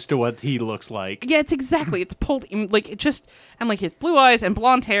close to what he looks like. Yeah, it's pulled like it just and like his blue eyes and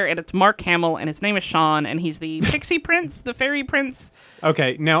blonde hair and it's Mark Hamill and his name is Sean and he's the pixie prince, the fairy prince.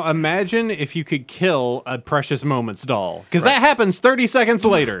 Okay, now imagine if you could kill a Precious Moments doll, because that happens 30 seconds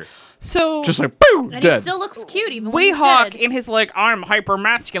later. So Just like, boom, And dead. he still looks cute even when he's Weehawk dead. in his like I'm hyper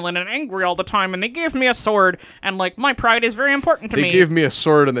masculine and angry all the time and they give me a sword and like my pride is very important to They me. gave me a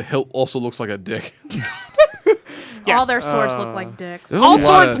sword and the hilt also looks like a dick. Yes. All their swords look like dicks. There's a All lot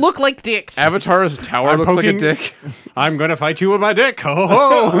swords of- look like dicks. Avatar's tower I'm looks like a poking- dick. I'm gonna fight you with my dick. Ho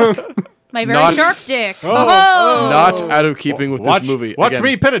ho! ho. My very Not- sharp dick. Oh. Oh. Not out of keeping with watch this movie. watch Again,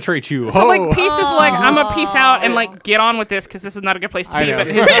 me penetrate you. So Ho. like Peace is like I'm a peace out and like get on with this because this is not a good place to I be. know. But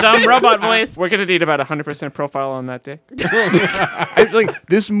his dumb robot voice. We're gonna need about 100% profile on that dick.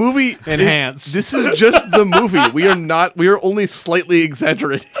 this movie Enhance. This is just the movie. We are only slightly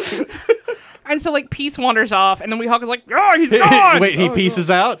exaggerating. And so like Peace wanders off, and then Weehawk is like, "Oh, he's gone." Wait, he pieces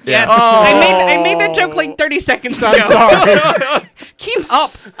out. Yes. Yeah. I made that joke like 30 seconds ago. I'm sorry. Keep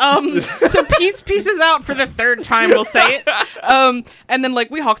up. So Peace pieces out for the third time. We'll say it. And then like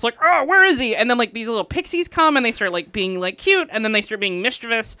Weehawk's like, "Oh, where is he?" And then like these little pixies come, and they start like being like cute, and then they start being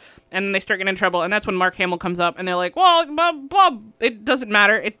mischievous. And then they start getting in trouble, and that's when Mark Hamill comes up, and they're like, "Well, blah, blah, it doesn't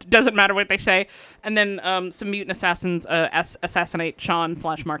matter. It doesn't matter what they say." And then some mutant assassins assassinate Sean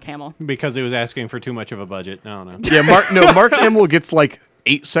 / Mark Hamill. Because he was asking for too much of a budget. No. Yeah, Mark Hamill gets like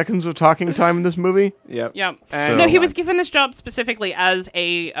 8 seconds of talking time in this movie. Yep. Yeah. And No, he was given this job specifically as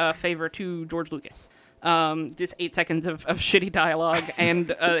a favor to George Lucas. Just 8 seconds of shitty dialogue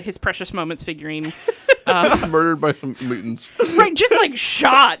and his Precious Moments figurine. Murdered by some mutants. Right, just like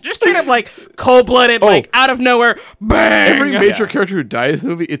shot. Just straight up like cold-blooded, like out of nowhere. Bang! Every major character who dies in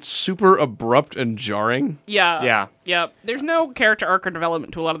the movie, it's super abrupt and jarring. Yeah. There's no character arc or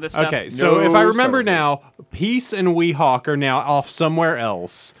development to a lot of this stuff. Okay, so No if I remember celebration. now, Peace and Weehawk are now off somewhere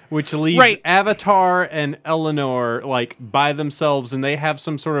else, which leaves Right. Avatar and Eleanor like by themselves, and they have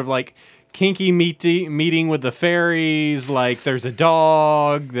some sort of like kinky meeting with the fairies. Like there's a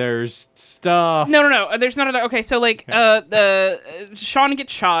dog, there's stuff. No. There's none of that. Okay, so like Sean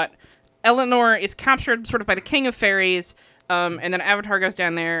gets shot. Eleanor is captured sort of by the King of Fairies, and then Avatar goes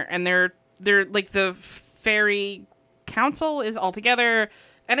down there, and they're like the fairy council is all together.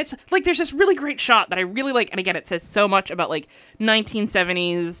 And it's like there's this really great shot that I really like, and again, it says so much about like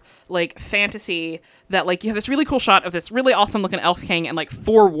 1970s like fantasy that like you have this really cool shot of this really awesome looking elf king and like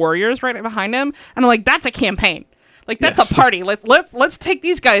 4 warriors right behind him, and I'm like, that's a campaign, like that's Yes. a party. Let's take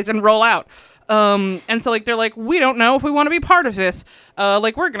these guys and roll out. And so like they're like, we don't know if we want to be part of this.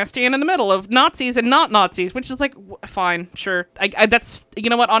 Like we're gonna stand in the middle of Nazis and not Nazis, which is like fine, sure. I that's you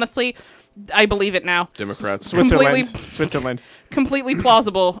know what, honestly, I believe it now. Democrats. Switzerland. Completely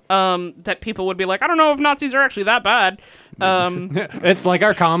plausible that people would be like, I don't know if Nazis are actually that bad. It's like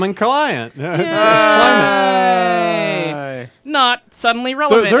our common client. It's Clements. Not suddenly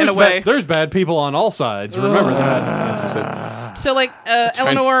relevant in a way. There's bad people on all sides. Remember that. As I said. So like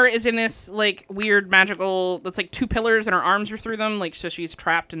Eleanor is in this like weird magical that's like two pillars and her arms are through them, like so she's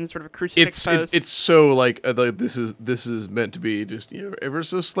trapped in sort of a crucifix pose. It's so like this is meant to be just ever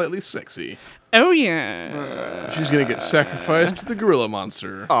so slightly sexy. Oh yeah. She's gonna get sacrificed to the gorilla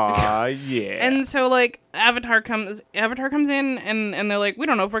monster. Aw, yeah. And so like Avatar comes in and they're like, we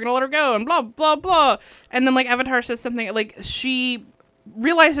don't know if we're gonna let her go and blah blah blah. And then like Avatar says something like she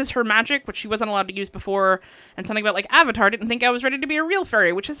realizes her magic, which she wasn't allowed to use before, and something about like Avatar didn't think I was ready to be a real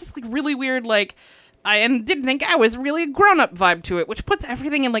fairy, which is this like really weird like and didn't think I was really a grown-up vibe to it, which puts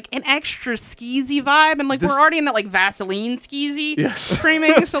everything in like an extra skeezy vibe, and like we're already in that like Vaseline skeezy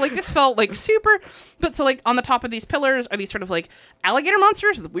framing, so like this felt like super. But so like on the top of these pillars are these sort of like alligator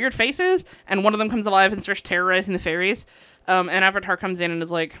monsters with weird faces, and one of them comes alive and starts terrorizing the fairies. And Avatar comes in and is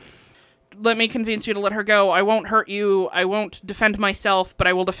like, let me convince you to let her go. I won't hurt you. I won't defend myself, but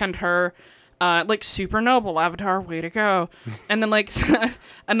I will defend her. Like super noble, Avatar, way to go. And then like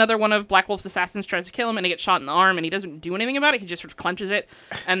another one of Black Wolf's assassins tries to kill him and he gets shot in the arm and he doesn't do anything about it. He just sort of clenches it.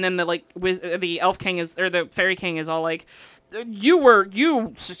 And then the elf king the fairy king is all like,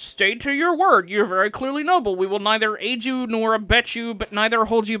 you stayed to your word. You're very clearly noble. We will neither aid you nor abet you, but neither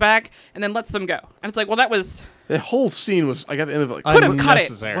hold you back. And then lets them go. And it's like, well, that was The whole scene was. I got the end of it. Like, could have cut it.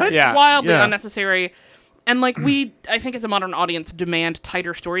 Unnecessary. What? Yeah. Wildly Yeah. unnecessary. And like I think as a modern audience demand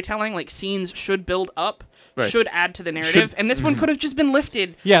tighter storytelling. Like scenes should build up, Right. should add to the narrative, and this one could have just been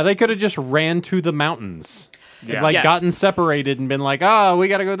lifted. Yeah, they could have just ran to the mountains. Yeah. Like Yes. gotten separated and been like, oh, we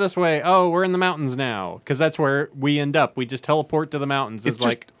got to go this way. Oh, we're in the mountains now. Because that's where we end up. We just teleport to the mountains. It's It's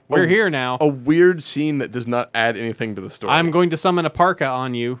like, just we're here now. a weird scene that does not add anything to the story. I'm going to summon a parka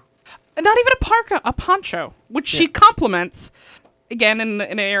on you. Not even a parka, a poncho, which she compliments. Again, in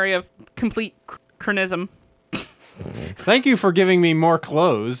an area of complete kernism. Thank you for giving me more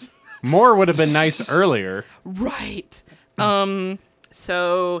clothes. More would have been nice earlier. Right.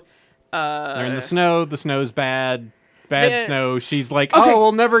 So They're in the snow. The snow's bad. Bad The- snow. She's like, Okay. oh,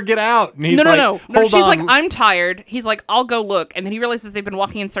 we'll never get out. And he's no. like, hold She's on. like, I'm tired. He's like, I'll go look, and then he realizes they've been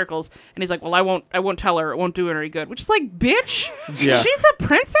walking in circles, and he's like, well, I won't tell her. It won't do her any good. Which is like, bitch, Yeah. she's a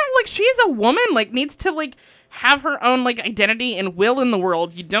princess. Like, she's a woman. Like, needs to like have her own like identity and will in the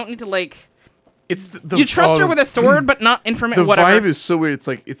world. You don't need to like. It's the You trust her with a sword, but not information. The Whatever. vibe is so weird.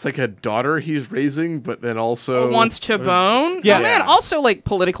 It's like a daughter he's raising, but then also Wants to bone. Yeah. Oh, man. Also like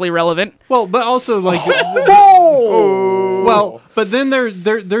politically relevant. well, but also like, well, but then there's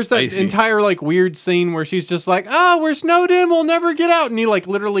that Icy. entire like weird scene where she's just like, oh, we're snowed in. We'll never get out. And he like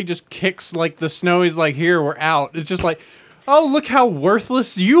literally just kicks like the snow. He's like, here, we're out. It's just like, oh, look how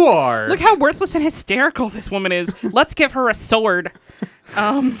worthless you are. Look how worthless and hysterical this woman is. Let's give her a sword.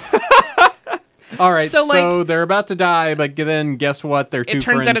 All right, So, so, like- they're about to die, but then guess what? Their two It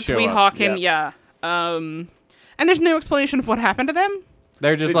turns friends out it's show Wee up. Hawken. Yeah. And there's no explanation of what happened to them.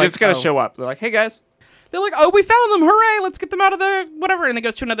 They're just They like, just gotta oh. show up. They're like, hey guys. They're like, oh, we found them! Hooray! Let's get them out of the whatever. And it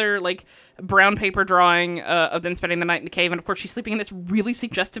goes to another like brown paper drawing of them spending the night in the cave, and of course she's sleeping in this really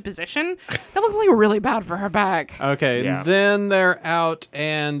suggestive position. That looks like really bad for her back. Okay, Yeah. and then they're out,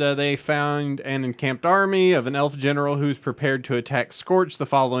 and they found an encamped army of an elf general who's prepared to attack Scorch the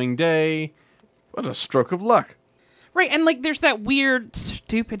following day. what a stroke of luck. Right, and like there's that weird,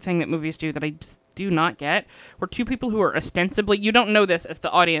 stupid thing that movies do that I just do not get, where two people who are ostensibly, you don't know this as the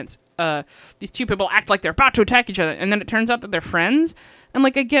audience, these two people act like they're about to attack each other, and then it turns out that they're friends. And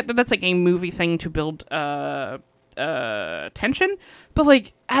like I get that that's like a movie thing to build tension, but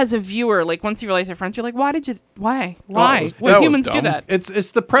like as a viewer, like once you realize they're friends, you're like, why? that Why was humans do dumb. that?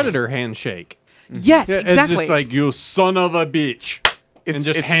 It's the Predator handshake. Yes, Yeah, exactly. It's just like, you son of a bitch. And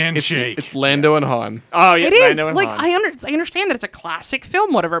just It's handshake. It's Lando and Han. Oh yeah, It is Lando and like Han. I understand that it's a classic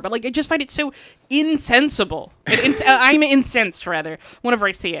film, whatever, but like I just find it so insensible. I'm incensed rather whenever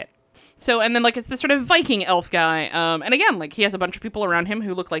I see it. So and then like it's this sort of Viking elf guy, and again like he has a bunch of people around him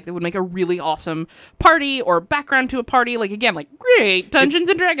who look like they would make a really awesome party or background to a party. Like again like great Dungeons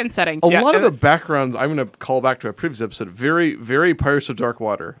and Dragons setting. A Yeah, lot of and the backgrounds, I'm going to call back to a previous episode. Very, very Pirates of Dark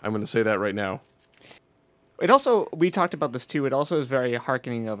Water. I'm going to say that right now. It also, we talked about this too. It also is very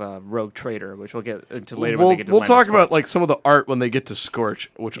hearkening of a Rogue Trader, which we'll get into later. when they get to We'll Land of talk about Scorch. like some of the art when they get to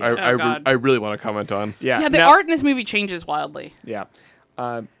Scorch, which Oh, God. I really want to comment on. Yeah, Yeah, the now- art in this movie changes wildly. Yeah,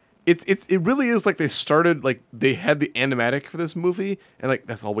 It really is like they started like they had the animatic for this movie, and like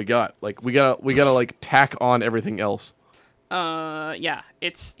that's all we got. Like we gotta like tack on everything else. Yeah,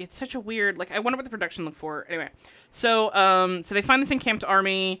 it's such a weird like I wonder what the production looked for. Anyway, so so they find this encamped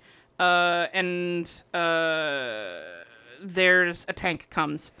army, and there's a tank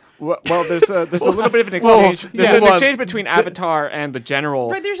comes. Well, there's a little bit of an Well, exchange. yeah, There's an hold on. exchange between Avatar and the general.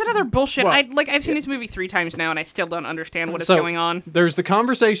 Right, there's another bullshit. Well, I've seen this movie 3 times now, and I still don't understand what is So, going on. There's the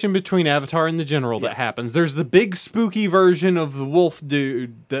conversation between Avatar and the General that happens. There's the big spooky version of the wolf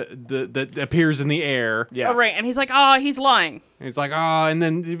dude that appears in the air. Yeah. Oh, right, and he's like, he's lying. It's like, and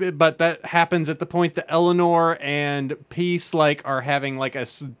then, but that happens at the point that Eleanor and Peace like are having like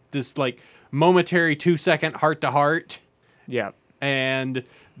this like momentary 2-second heart to heart, Yeah. and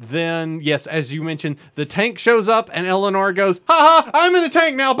then yes, as you mentioned, the tank shows up and Eleanor goes, "Ha ha! I'm in a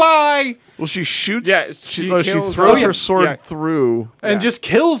tank now. Bye!" Well, she shoots. Yeah, she she kills- throws yeah. her sword Yeah. through, And just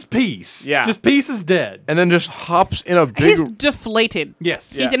kills Peace. Yeah. just Peace is dead. and then just hops in a big. He's deflated.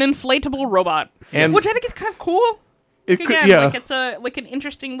 Yes. He's an inflatable robot, And- which I think is kind of cool. It could, Again, yeah. like it's an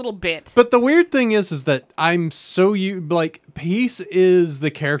interesting little bit. But the weird thing is that I'm so Peace is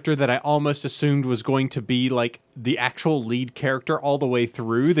the character that I almost assumed was going to be like the actual lead character all the way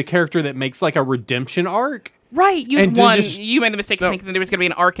through, the character that makes like a redemption arc. Right, you And to one. just- You made the mistake of thinking that there was going to be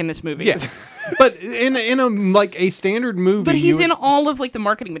an arc in this movie. Yeah, but in a like a standard movie, But he's you in all of like the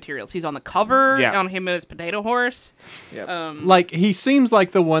marketing materials. He's on the cover. Yeah. On him and his potato horse. Yeah. like he seems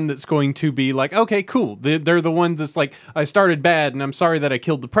like the one that's going to be like, okay, cool. They're the one that's like, I started bad and I'm sorry that I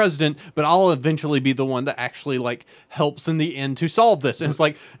killed the president, but I'll eventually be the one that actually like helps in the end to solve this. And it's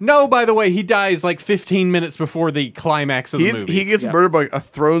like, no, by the way, he dies like 15 minutes before the climax of the movie. He gets Yeah. murdered by a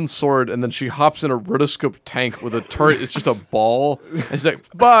thrown sword, and then she hops in a rotoscope tank with a turret. It's just a ball. And she's like,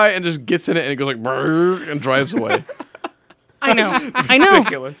 bye, and just gets in it, and it goes like, brrr, and drives away. I know. I know.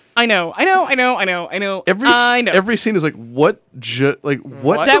 Ridiculous. I know. Every scene is like, what?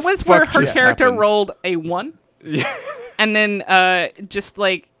 What? That the was where fuck her just character happened? rolled a 1. And then just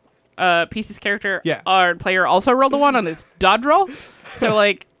like Peace's character, Yeah. our player also rolled a 1 on his dodge roll. So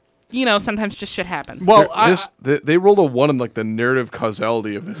like, sometimes just shit happens. well, They rolled a 1 in like the narrative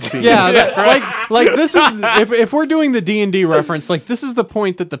causality of this scene. yeah, like this is if we're doing the D&D reference, like this is the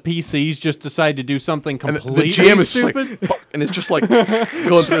point that the PCs just decide to do something And the completely GM is just stupid. like, fuck, and it's just like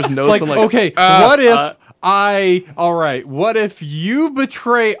going through his notes Like, and like, okay, what if what if you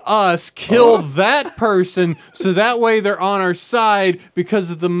betray us, kill that person, so that way they're on our side because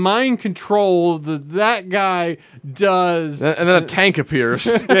of the mind control that guy does. and then a tank appears.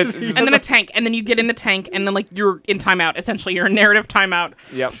 and then a tank, and then you get in the tank, and then like you're in timeout. Essentially, you're in narrative timeout.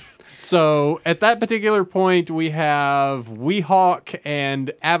 Yep. So at that particular point, we have Weehawk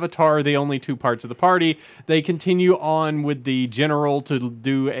and Avatar, the only two parts of the party. They continue on with the general to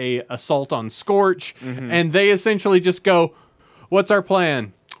do a assault on Scorch, and they essentially just go, "What's our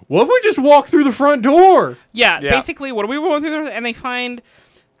plan? What if we just walk through the front door?" Yeah, Yeah. basically, what are we going through there? And they find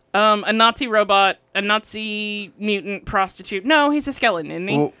a Nazi robot, a Nazi mutant prostitute. No, he's a skeleton, isn't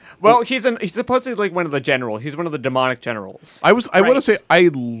he? Well, he's supposedly like one of the generals. He's one of the demonic generals. I want to Right. say I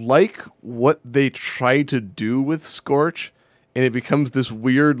like what they try to do with Scorch, and it becomes this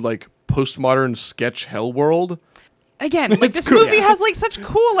weird like postmodern sketch hell world. Again, like this movie has like such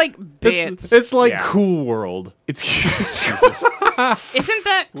cool like bits. It's like Yeah. Cool World. It's Jesus. Isn't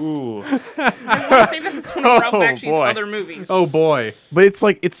that? Ooh. I want to say that's one of Ralph Oh, Bakshi's boy. other movies. Oh boy. But it's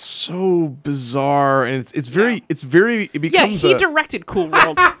like it's so bizarre, and it yeah, becomes he a, directed Cool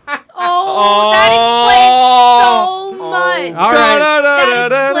World. Oh, that explains so much. All right.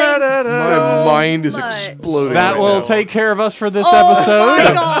 That explains my so mind is much. exploding. That right will now. take care of us for this Oh episode.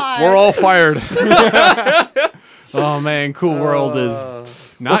 my god. We're all fired. Oh man, Cool World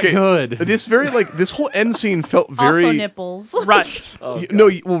is not Okay, good. This very like this whole end scene felt very Also nipples. Rushed.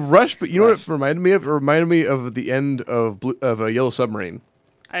 Rush, but you know what it reminded me of? It reminded me of the end of a Yellow Submarine.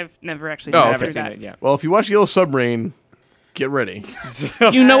 I've never actually Oh, seen Never okay. seen that. it yet. Well, if you watch Yellow Submarine, get ready.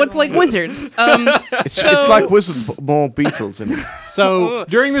 You know it's like wizards. It's like Wizards, but more Beatles in it. So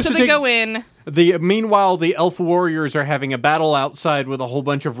during this so they go in. meanwhile, the elf warriors are having a battle outside with a whole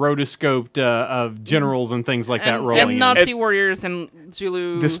bunch of rotoscoped of generals and things like that And, rolling and in. Nazi It's- warriors and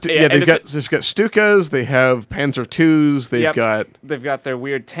Zulu. Yeah, and they've got Stukas, they have Panzer IIs, they've Yep. got They've got their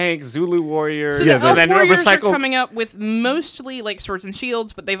weird tanks, Zulu warriors, So Yeah, the elf and then warriors are recycled. coming up with mostly like swords and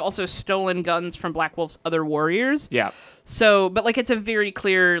shields, but they've also stolen guns from Black Wolf's other warriors. Yeah. So, but like it's a very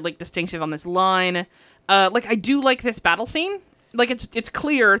clear like distinction on this line. Like I do like this battle scene. Like it's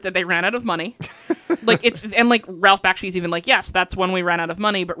clear that they ran out of money. Like Ralph Bakshi's even like, yes, that's when we ran out of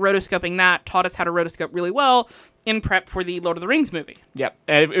money. But rotoscoping that taught us how to rotoscope really well. in prep for the Lord of the Rings movie. Yep.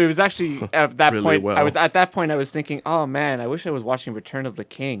 And it was actually at that Really point. well. I was thinking, oh man, I wish I was watching Return of the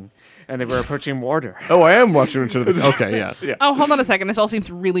King, and they were approaching Mordor. Oh, I am watching Return of the. Okay, yeah. Oh, hold on a second. This all seems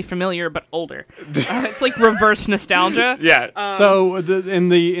really familiar, but older. It's like reverse nostalgia. Yeah. So in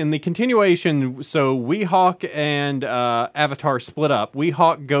the continuation, so Weehawk and Avatar split up.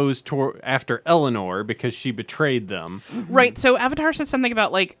 Weehawk goes after Eleanor because she betrayed them. Right. So Avatar says something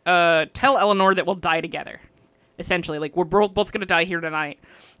about like, tell Eleanor that we'll die together. Essentially, like we're both gonna die here tonight,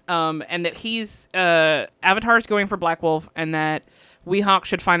 and that Avatar's going for Black Wolf, and that Weehawk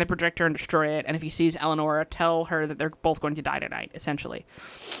should find the projector and destroy it. And if he sees Eleanor, tell her that they're both going to die tonight. Essentially,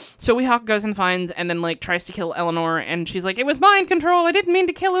 so Weehawk goes and finds, and then like tries to kill Eleanor, and she's like, "It was mind control. I didn't mean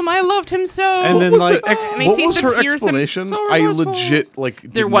to kill him. I loved him so." And then like And he What sees was the her tears and- explanation? so I remorseful. legit like.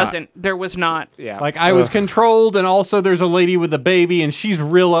 did there not- wasn't. There was not. Yeah. like I was controlled, and also there's a lady with a baby, and she's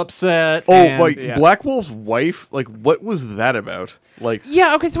real upset. Oh, and- like Yeah. Black Wolf's wife. Like, what was that about? Like,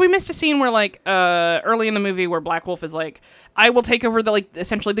 Yeah, okay, so we missed a scene where, like, early in the movie where Black Wolf is like, I will take over the, like,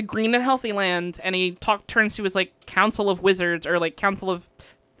 essentially the green and healthy land, and he turns to his, like, council of wizards, or, like, council of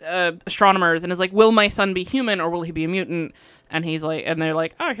astronomers, and is like, will my son be human, or will he be a mutant? And he's like, and they're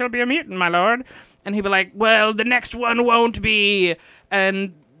like, oh, he'll be a mutant, my lord. And he'd be like, well, the next one won't be.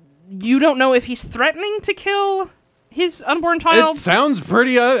 And you don't know if he's threatening to kill his unborn child. it sounds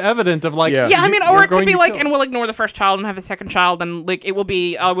pretty evident of like Yeah. Yeah, I mean, you're or it could going be to like, kill- and we'll ignore the first child and have a second child, and like it will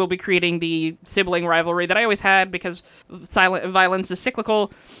be, we'll be creating the sibling rivalry that I always had because silent violence is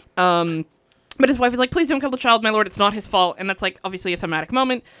cyclical. But his wife is like, please don't kill the child, my lord. It's not his fault, and that's like obviously a thematic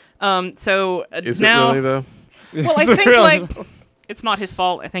moment. So is now, it really though? well, I think like it's not his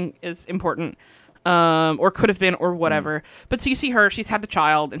fault. I think is important. Or could have been, or whatever. But so you see her, she's had the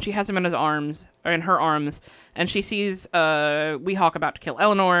child, and she has him in his arms, or in her arms, and she sees Weehawk about to kill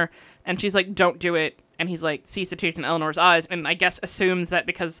Eleanor, and she's like, don't do it. And he's like, sees the tears in Eleanor's eyes, and I guess assumes that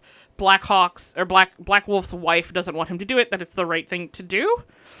because Black Wolf's wife doesn't want him to do it, that it's the right thing to do.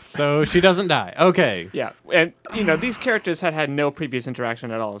 So she doesn't die. Okay. Yeah, and these characters had no previous interaction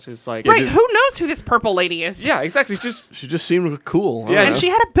at all. It's just like, Right, who knows who this purple lady is? yeah, exactly. It's just She just seemed cool. I Yeah, don't And know. she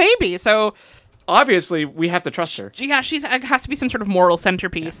had a baby, so obviously we have to trust her. yeah, she's has to be some sort of moral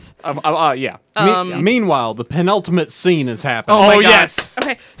centerpiece. Yeah. Meanwhile, the penultimate scene is happening. Oh my Oh, God. yes.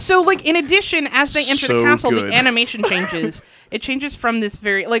 Okay, so like in addition, as they enter the So castle, good. the animation changes. It changes from this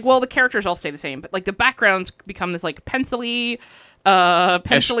very the characters all stay the same, but like the backgrounds become this like pencily,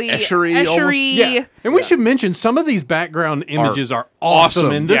 Eschery almost? Yeah. And we should mention some of these background images are awesome,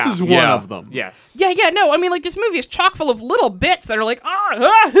 awesome. and this Yeah. is one Yeah. of them. Yes. Yeah, no, I mean, like, this movie is chock full of little bits that are like,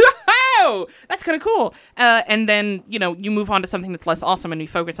 oh, that's kind of cool. And then, you move on to something that's less awesome, and you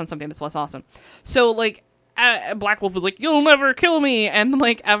focus on something that's less awesome. So, like, Black Wolf was like, you'll never kill me. And,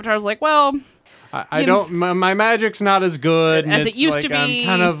 like, Avatar's like, well, I don't. My magic's not as good and As it it's used like, to be. I'm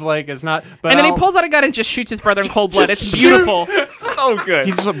kind of like it's not. But and then he I'll- pulls out a gun and just shoots his brother in cold blood. It's beautiful. So good.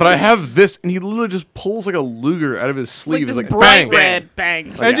 He's just like, but I have this, and he literally just pulls like a Luger out of his sleeve. Like It's this like bright bang, red bang.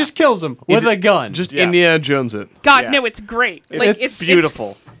 and yeah. just kills him with a gun. just Yeah. Indiana Jones it. God, Yeah. no, it's great. Like, It's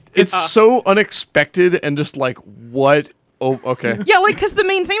Beautiful. It's so unexpected and just like what? Oh, okay. Yeah, like, because the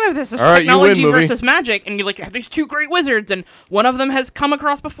main theme of this is All right, you win, technology movie. versus magic, and you like have these two great wizards, and one of them has come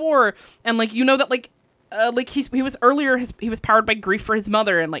across before, and like you know that like he was earlier he was powered by grief for his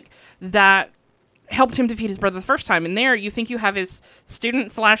mother, and like that helped him defeat his brother the first time. And there, you think you have his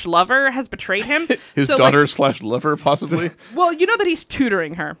student / lover has betrayed him, His So, daughter Like, / lover, possibly. well, you know that he's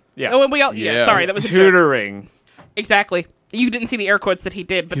tutoring her. Yeah. Oh, and Yeah. sorry, that was a joke. Tutoring. Exactly. You didn't see the air quotes that he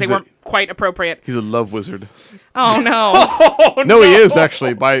did, but He's they a- weren't quite appropriate. He's a love wizard. Oh no. No, he is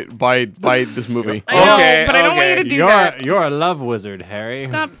actually by this movie. I know, Okay, but I don't want you okay. to do that. You're a love wizard, Harry.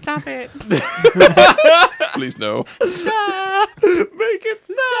 Stop it. Please no. Stop. Make it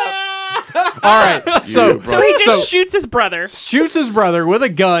stop. All right. So So he just shoots his brother. shoots his brother with a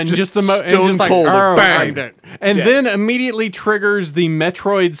gun, just and stone just like, cold, "Arr, bang." I'm dead." And then immediately triggers the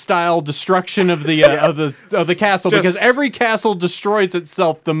Metroid-style destruction of the of the castle Just- because every castle destroys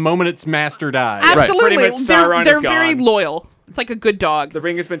itself the moment its master dies. Absolutely. Pretty much They're, Sauron they're is very gone. loyal. It's like a good dog. The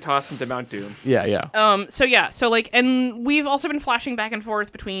ring has been tossed into Mount Doom. Yeah. So like, and we've also been flashing back and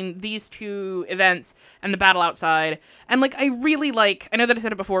forth between these two events and the battle outside. And like, I really like, I know that I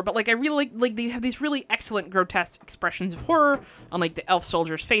said it before, but like, I really like they have these really excellent grotesque expressions of horror on like the elf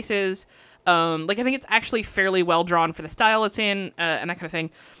soldiers' faces. Like, I think it's actually fairly well drawn for the style it's in, and that kind of thing.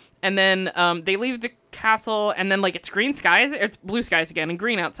 And then they leave the castle, and then like it's blue skies again, and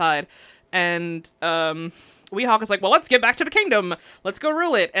green outside. And Weehawk is like, well, let's get back to the kingdom. Let's go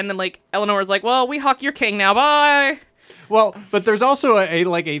rule it. And then like Eleanor's like, well, Weehawk, you're king now. Bye. Well, but there's also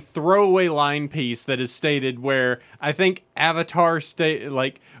a throwaway line piece that is stated where I think Avatar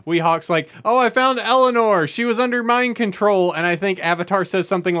Weehawk's like, oh, I found Eleanor. She was under mind control, and I think Avatar says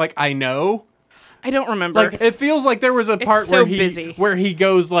something like, I know. I don't remember. Like, it feels like there was a part so where busy. he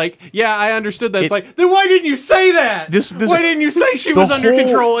goes like, yeah, I understood that. It's like, then why didn't you say that? Why didn't you say she was under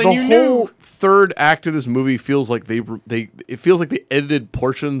control and you The knew? whole third act of this movie feels like it feels like they edited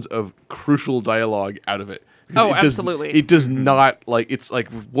portions of crucial dialogue out of it. Because Oh, absolutely. It does not, like, it's like,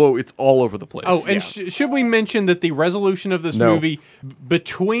 whoa, it's all over the place. Oh, and should we mention that the resolution of this No. movie,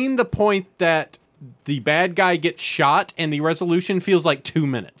 between the point that the bad guy gets shot and the resolution feels like 2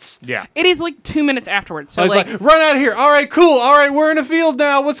 minutes. Yeah. It is like 2 minutes afterwards. So I was like, like, run out of here. All right, cool. All right, we're in a field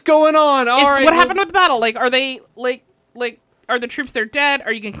now. What's going on? All right. what happened with the battle? Like, are they like are the troops there dead?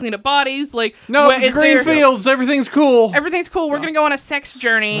 Are you gonna clean up bodies? Like, No, what is green there- fields. Everything's cool. Everything's cool. We're gonna go on a sex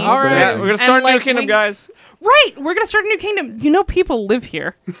journey. All right. Yeah, we're gonna start And, New like, Kingdom, guys. Right, we're gonna start a new kingdom. You know, people live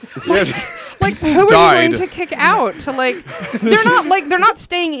here. Like, who are Died. you going to kick out? To like, they're not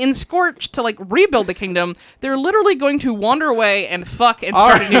staying in Scorch to like rebuild the kingdom. They're literally going to wander away and fuck and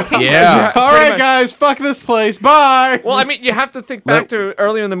start a new kingdom. Yeah. All Pretty right, much. guys. Fuck this place. Bye. Well, I mean, you have to think back to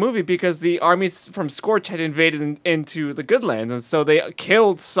earlier in the movie because the armies from Scorch had invaded into the Goodlands, and so they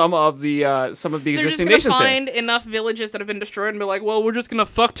killed some of the They're just existing gonna nations find enough villages that have been destroyed and be like, well, we're just gonna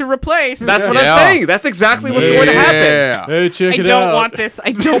fuck to replace. there. That's what Yeah. I'm saying. That's exactly what's going to happen. Yeah. Hey, check I it don't out. want this.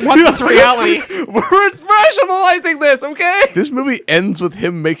 I don't want this reality. We're rationalizing this, okay? This movie ends with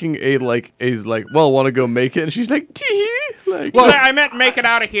him making well, want to go make it, and she's like, tee, like, Well, I meant make it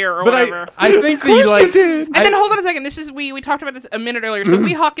out of here or But whatever. I think the like. And then hold on a second. This is we talked about this a minute earlier. So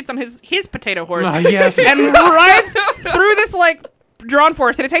Weehawk gets on his potato horse Yes. and rides through this like drawn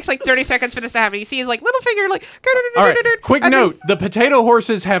forest, and it takes like 30 seconds for this to happen. You see his like little figure like. All right. Quick and then- note: the potato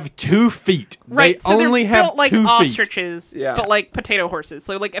horses have 2 feet. Right, They so only they're have built like 2 feet. ostriches, Yeah. but like potato horses.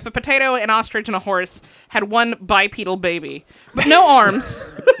 So like if a potato, an ostrich, and a horse had one bipedal baby, but no arms,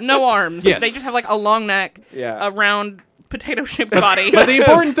 no arms. Yes. They just have like a long neck, Yeah. a round potato-shaped body. But the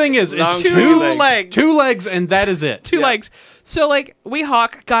important thing is, Long it's two two legs. 2 legs, and that is it. Two legs. So like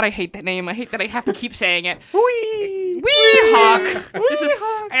Weehawk, God, I hate that name. I hate that I have to keep saying it. Weehawk. This is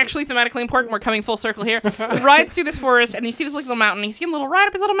actually thematically important. We're coming full circle here. Rides through this forest, and you see this like, little mountain. You see him ride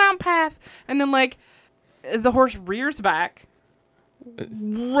up his little mountain path, and then like the horse rears back,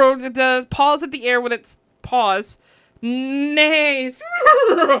 does paws at the air with its paws, neighs,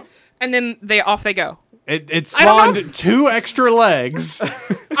 and then off they go. It I don't know. spawned 2 extra legs.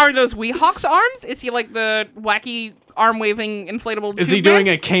 Are those Weehawk's arms? Is he like the wacky arm waving inflatable? Is he tube doing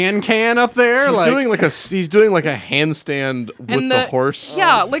man? a can up there? he's like, doing like a handstand with And the horse.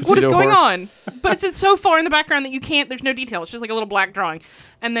 Yeah, like what is Potato going horse. on? But it's so far in the background that you can't. There's no detail. It's just like a little black drawing.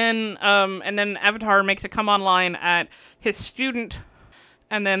 And then Avatar makes a come online at his student,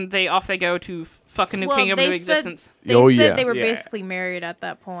 and then they go to fuck a new kingdom into existence. They Oh, said yeah. they were Yeah. basically married at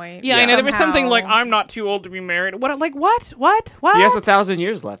that point. Yeah, I know there was something like Somehow. I'm not too old to be married. What? Like what? What? He has 1,000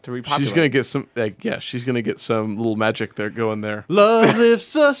 years left to repopulate. She's gonna get some, she's gonna get some little magic there going there. Love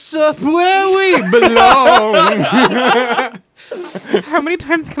lifts us up where we belong. How many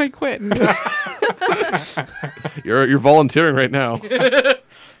times can I quit? You're volunteering right now.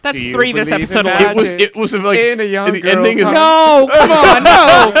 That's Do you 3 this believe episode in alone. magic? It was like In a young the girl's ending is heart. No, come on,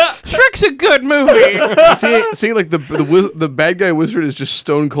 no. Shrek's a good movie. seeing like the bad guy wizard is just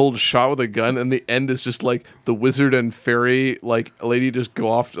stone cold shot with a gun, and the end is just like the wizard and fairy like lady just go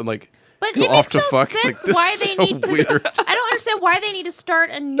off and like But go it off makes to no fuck. It's sense like, this why is they so need to. weird. I don't understand why they need to start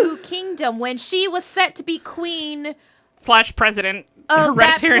a new kingdom when she was set to be queen / president. of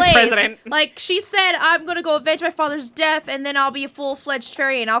that Hereditary place. president. Like she said, I'm gonna go avenge my father's death, and then I'll be a full-fledged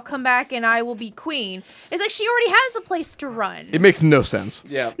fairy, and I'll come back and I will be queen. It's like she already has a place to run. It makes no sense.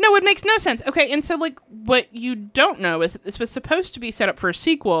 Yeah. No, it makes no sense. Okay, and so like what you don't know is that this was supposed to be set up for a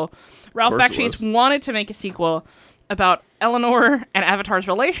sequel. Ralph course it Bakshi was. wanted to make a sequel about Eleanor and Avatar's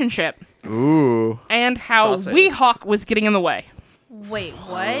relationship Ooh. and how Sausage. Weehawk was getting in the way. Wait,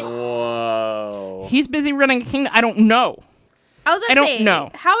 what? Whoa. He's busy running a kingdom. I don't know. I was I gonna don't say, know.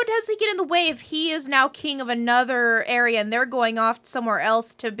 how does he get in the way if he is now king of another area and they're going off somewhere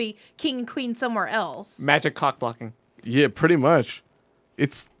else to be king and queen somewhere else? Magic cock blocking. Yeah, pretty much.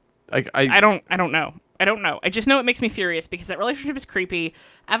 It's like I don't know. I don't know. I just know it makes me furious because that relationship is creepy.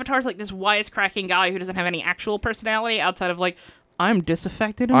 Avatar's like this wisecracking guy who doesn't have any actual personality outside of like, I'm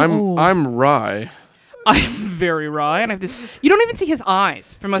disaffected and old. I'm Rye. I'm very raw, and I have this. You don't even see his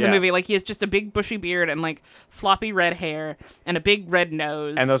eyes for most of Yeah. the movie. Like he has just a big bushy beard and like floppy red hair and a big red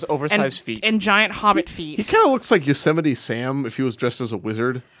nose And those oversized feet. and giant hobbit He feet. kind of looks like Yosemite Sam if he was dressed as a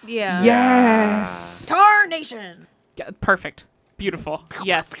wizard. Yeah. Yes. Tarnation. Perfect. Beautiful.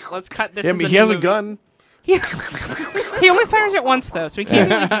 Yes. Let's cut this. Yeah, I as mean, a he has a movie. gun. He only fires it once though, so he can't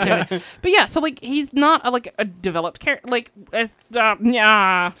really use it. But yeah, so like he's not a developed character. Like,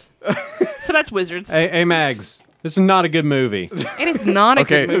 yeah. So that's Wizards. Hey, Mags. This is not a good movie. It is not a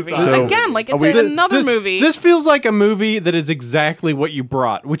Okay, good movie. so Again, like it's are we- another movie. This feels like a movie that is exactly what you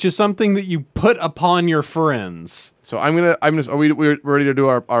brought, which is something that you put upon your friends. So are we're ready to do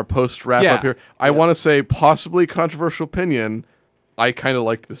our post wrap Yeah. up here? I want to say possibly controversial opinion. I kind of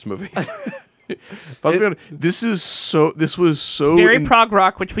liked this movie. This was so Very prog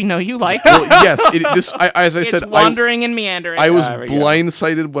rock, which we know you like. well, yes. As I It's said, wandering and meandering. I was there we go.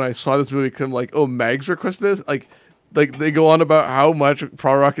 blindsided when I saw this movie. Cause I'm like, oh, Mags requested this. Like they go on about how much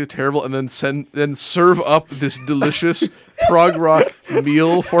prog rock is terrible, and then serve up this delicious prog rock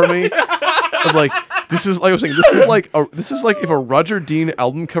meal for me. I'm like, this is like I was saying. This is like if a Roger Dean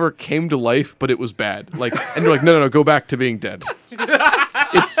album cover came to life, but it was bad. Like, and you're like, no, go back to being dead.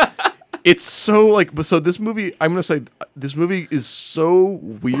 It's so like, but so this movie, I'm gonna say, this movie is so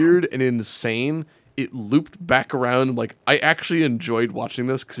weird and insane. It looped back around. Like, I actually enjoyed watching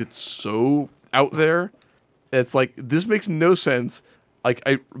this because it's so out there. It's like, this makes no sense. Like,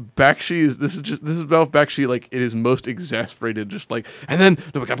 this is about Bakshi, like, it is most exasperated, just like, and then,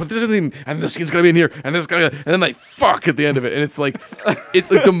 no, we gotta put this in, and the scene's gotta be in here, and then like, fuck at the end of it. And it's like,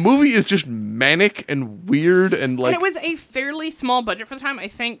 the movie is just manic and weird and like, and it was a fairly small budget for the time. I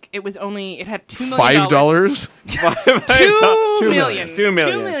think it had $2 million. $5. $2 million. $2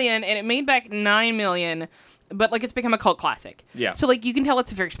 million. $2 million, and it made back $9 million. But like it's become a cult classic. Yeah. So like you can tell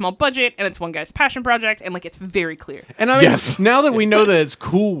it's a very small budget, and it's one guy's passion project, and like it's very clear. And I mean, Yes. now that we know that it's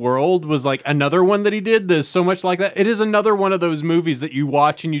Cool World was like another one that he did, there's so much like that. It is another one of those movies that you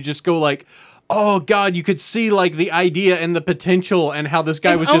watch and you just go like, oh God, you could see like the idea and the potential and how this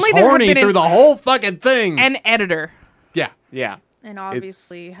guy If was just only there had horny been through the whole fucking thing. An editor. yeah. Yeah. And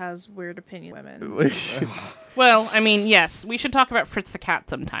obviously has weird opinion women. Well, I mean, yes, we should talk about Fritz the Cat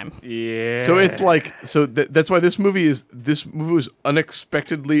sometime. Yeah. So it's like, that's why this movie was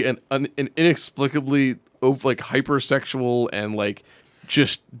unexpectedly and inexplicably like hypersexual and like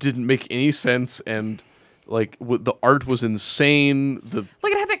just didn't make any sense, and like the art was insane.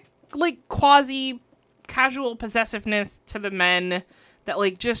 Like it had that like quasi casual possessiveness to the men that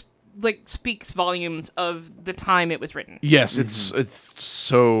like just like speaks volumes of the time it was written. Yes, it's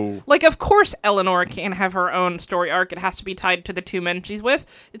so Like, of course, Eleanor can't have her own story arc. It has to be tied to the two men she's with.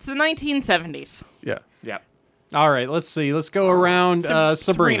 It's the 1970s. yeah. Yeah. All right, let's see. Let's go around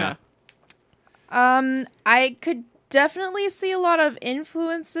Sabrina. I could definitely see a lot of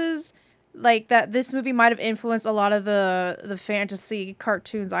influences, like that this movie might have influenced a lot of the fantasy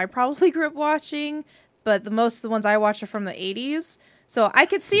cartoons I probably grew up watching, but most of the ones I watch are from the 80s. So I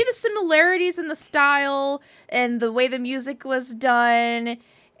could see the similarities in the style and the way the music was done,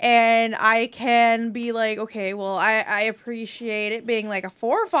 and I can be like, okay, well, I appreciate it being like a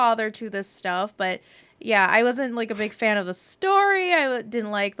forefather to this stuff, but yeah, I wasn't like a big fan of the story. Didn't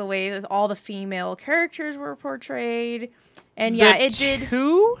like the way that all the female characters were portrayed, and yeah, it did.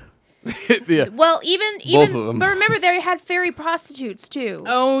 Who? Yeah. Well, even Both of them. but remember they had fairy prostitutes too.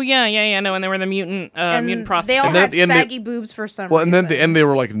 Oh, yeah, no, and they were the mutant and prostitutes. they all And then had at the end they- saggy boobs for some Well, and then reason. at the end they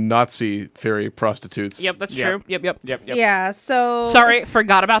were like Nazi fairy prostitutes. Yep, that's Yeah. true. Yep. Yep. Yeah, so Sorry,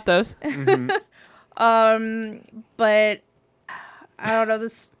 forgot about those. but I don't know,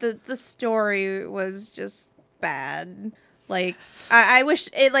 the story was just bad. Like I wish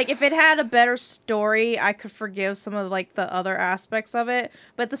it, like, if it had a better story, I could forgive some of like the other aspects of it,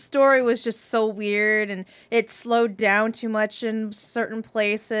 but the story was just so weird, and it slowed down too much in certain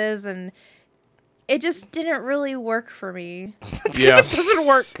places, and it just didn't really work for me. Yeah. It doesn't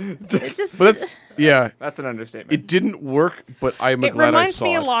work. It just But that's yeah. That's an understatement. It didn't work, but I'm It glad I reminds saw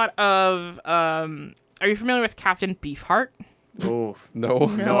me it. a lot of. Are you familiar with Captain Beefheart? Ooh, No.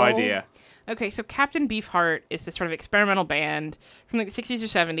 no idea. Okay, so Captain Beefheart is this sort of experimental band from like the 60s or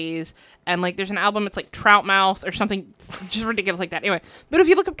 70s, and like there's an album, it's like Troutmouth or something just ridiculous like that. Anyway, but if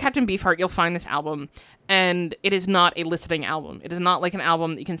you look up Captain Beefheart, you'll find this album, and it is not a listening album. It is not like an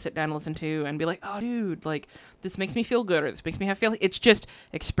album that you can sit down and listen to and be like, oh, dude, like, this makes me feel good, or this makes me have feel. It's just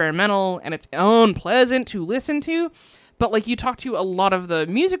experimental, and it's unpleasant to listen to. But like, you talk to a lot of the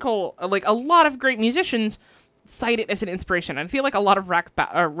musical, like a lot of great musicians cite it as an inspiration. I feel like a lot of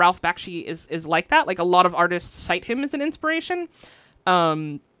Ralph Bakshi is like that. Like, a lot of artists cite him as an inspiration.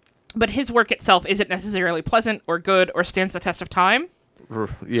 But his work itself isn't necessarily pleasant or good or stands the test of time.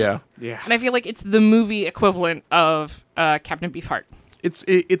 Yeah. Yeah. And I feel like it's the movie equivalent of Captain Beefheart. It's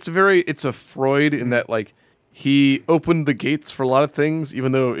a Freud in that, like, he opened the gates for a lot of things,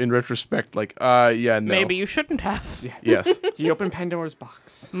 even though in retrospect, like, yeah, no. Maybe you shouldn't have. Yes. He opened Pandora's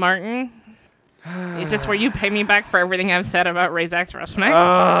box. Martin, is this where you pay me back for everything I've said about Razak's Roughnecks?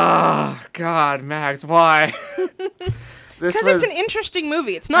 Oh, God, Max, why? Because it's an interesting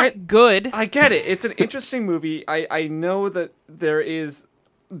movie. It's not good. I get it. It's an interesting movie. I know that there is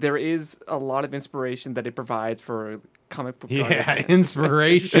a lot of inspiration that it provides for comic book Yeah, artists.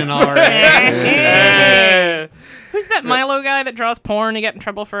 inspiration already. Who's that Milo guy that draws porn to get in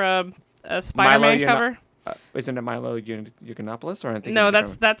trouble for a Spider-Man Milo cover? Isn't it Milo Yiannopoulos? Or I'm thinking No, of a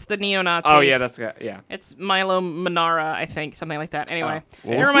different that's the neo-Nazi. one? Oh yeah, that's yeah. It's Milo Manara, I think, something like that. Anyway,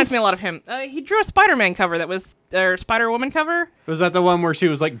 what it was reminds this? me a lot of him. He drew a Spider-Man cover that was, or Spider-Woman cover. Was that the one where she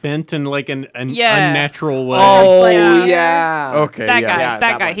was like bent in like an Yeah. unnatural way? Oh Yeah. yeah. Okay, That yeah. guy, Yeah, that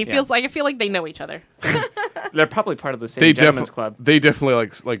that guy. one, He yeah. feels like I feel like they know each other. They're probably part of the same They gentleman's club. They definitely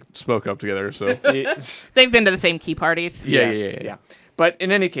like smoke up together. So They've been to the same key parties. Yeah. But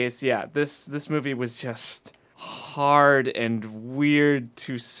in any case, yeah, this movie was just hard and weird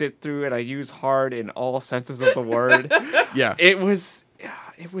to sit through, and I use hard in all senses of the word. yeah, It was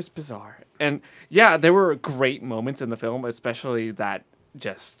bizarre. And yeah, there were great moments in the film, especially that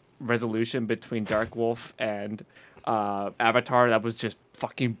just resolution between Dark Wolf and Avatar. That was just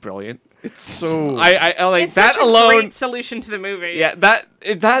fucking brilliant. it's so. I like It's that such a alone. great solution to the movie. Yeah,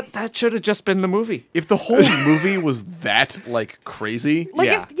 that should have just been the movie. If the whole movie was that like crazy, Like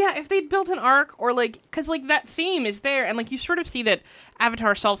Yeah. if they'd built an arc or like because like that theme is there and like you sort of see that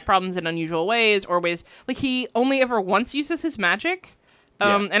Avatar solves problems in unusual ways or ways like he only ever once uses his magic,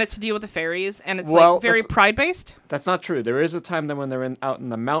 Yeah. and it's to deal with the fairies and it's Well, like very that's- pride based. That's not true. There is a time then when they're out in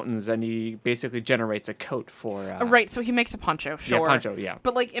the mountains and he basically generates a coat for Right, so he makes a poncho, sure. Yeah, poncho, yeah.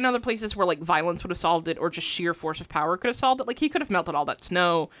 But like in other places where like violence would have solved it or just sheer force of power could have solved it, like he could have melted all that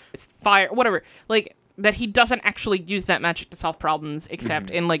snow, fire, whatever. Like that he doesn't actually use that magic to solve problems except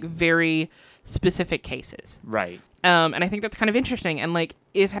in like very specific cases. Right. And I think that's kind of interesting. And like,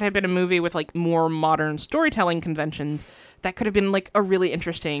 if it had been a movie with like more modern storytelling conventions, that could have been like a really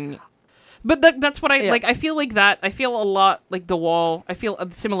interesting. But that's what I like. I feel like that. I feel a lot like The Wall. I feel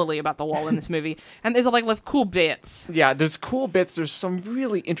similarly about The Wall in this movie. And there's like cool bits. Yeah, there's cool bits. There's some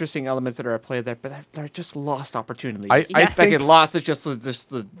really interesting elements that are at play there, but they're just lost opportunities. I Like think- it lost. It's just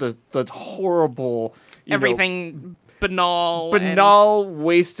the horrible Everything banal. and- banal,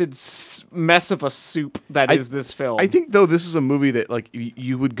 wasted mess of a soup that is this film. I think though this is a movie that like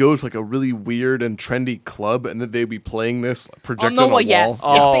you would go to like a really weird and trendy club and then they'd be playing this projected on a wall. Yes.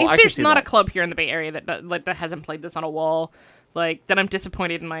 Oh, if I can there's see not that. a club here in the Bay Area that hasn't played this on a wall, like then I'm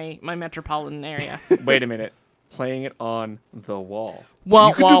disappointed in my metropolitan area. Wait a minute, playing it on the wall. Wah,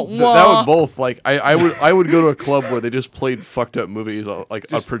 You could wah, do that wah. would both like I would go to a club where they just played fucked up movies like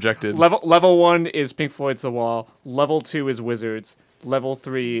Just projected. Level 1 is Pink Floyd's The Wall. Level 2 is Wizards. Level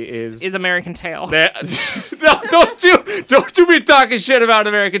 3 is American Tail. No, don't you be talking shit about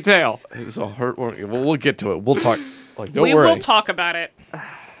American Tail. It's a hurt one. Well, we'll get to it. We'll talk. Like don't We worry. will talk about it.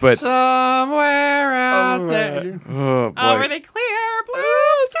 But Somewhere out there. oh boy. Over the clear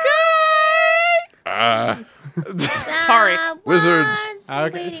blue sky. Sorry. Wizards.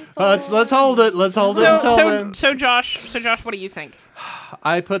 Okay. Let's hold it. Let's hold it until then. So Josh, what do you think?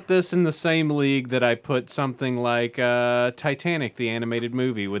 I put this in the same league that I put something like Titanic, the animated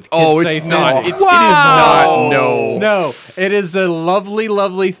movie with kids Oh, it's safe not. in it. It is not. No. No, it is a lovely,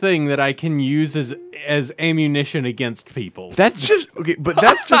 lovely thing that I can use as ammunition against people. That's just okay, but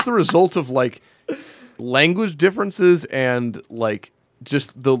that's just the result of like language differences and like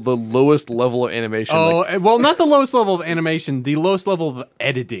just the lowest level of animation. Oh, like, well, not the lowest level of animation, the lowest level of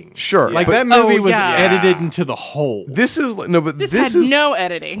editing. sure. Like but that movie Oh, was yeah. edited into the whole. This is like, no, but This this had is no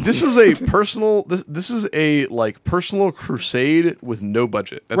editing. this is a personal this is a like personal crusade with no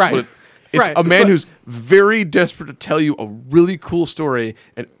budget. That's Right. what it's Right. a man But- who's very desperate to tell you a really cool story,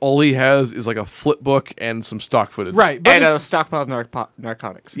 and all he has is like a flip book and some stock footage. Right, but And a it's- stockpile of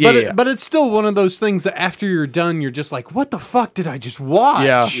narcotics. Yeah. But it's still one of those things that after you're done, you're just like, what the fuck did I just watch?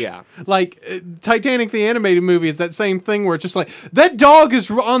 Yeah. Yeah. Like, Titanic, the animated movie, is that same thing where it's just like, that dog is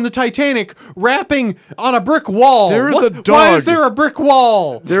on the Titanic rapping on a brick wall. There is What- a Why dog. is there a brick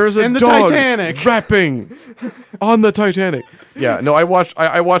wall There is a in the dog Titanic? rapping on the Titanic. Yeah, no, I watched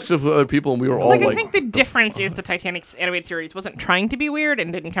it with other people, and we were all Like, like, I think the difference is the Titanic's animated series wasn't trying to be weird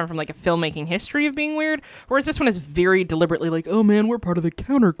and didn't come from like a filmmaking history of being weird, whereas this one is very deliberately like, oh man, we're part of the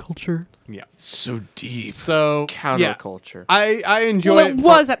counterculture. Yeah. So deep. So yeah, Counterculture. I enjoy Well, it. it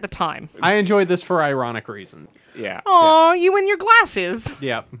was at the time. I enjoy this for ironic reasons. Yeah. Aw, you and your glasses.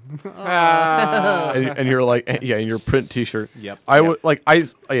 Yep. And you're like, yeah, in your print T-shirt. Yep. I would like,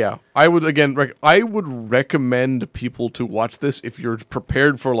 I would again, I would recommend people to watch this if you're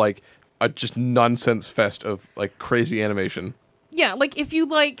prepared for like a just nonsense fest of like crazy animation. Yeah, like if you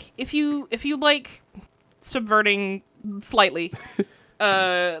like subverting slightly.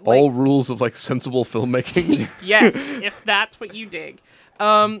 All rules of like sensible filmmaking. Yes, if that's what you dig.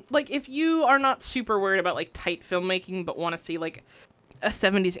 Like if you are not super worried about like tight filmmaking but want to see like a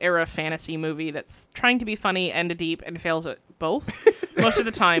 70s era fantasy movie that's trying to be funny and deep and fails at both most of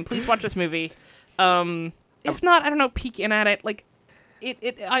the time, please watch this movie. If not, I don't know, peek in at it. Like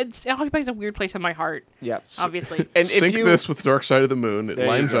it occupies a weird place in my heart, Yeah. obviously. And Sync if you, this with Dark Side of the Moon. It There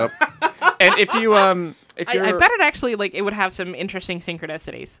you lines go. up. and if you if I you're bet it actually like it would have some interesting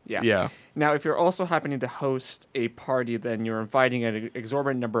synchronicities. yeah. Yeah. Now, if you're also happening to host a party, then you're inviting an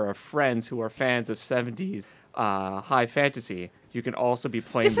exorbitant number of friends who are fans of 70s high fantasy. You can also be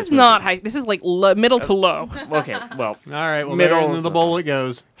playing. This is not high. This is like middle to low. Okay, well, All right. Well, Middle there into is the the- bowl it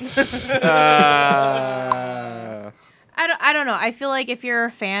goes. I don't know. I feel like if you're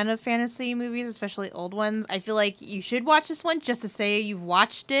a fan of fantasy movies, especially old ones, I feel like you should watch this one just to say you've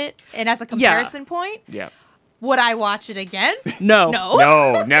watched it. And as a comparison point, yeah. would I watch it again? No. No.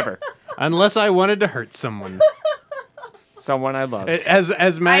 No, never. Unless I wanted to hurt someone. Someone I love.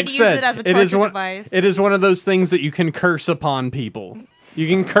 As Max use said, it as a it is torture one. device. It is one of those things that you can curse upon people. You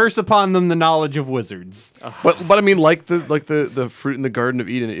can curse upon them the knowledge of wizards. But I mean, like the fruit in the Garden of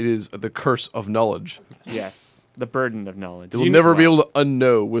Eden, it is the curse of knowledge. Yes, the burden of knowledge. They will never be able to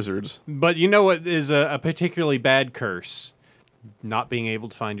unknow wizards. But you know what is a particularly bad curse? Not being able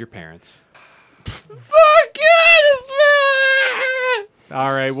to find your parents.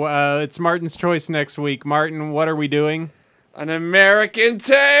 All right, well, it's Martin's Choice next week. Martin, what are we doing? An American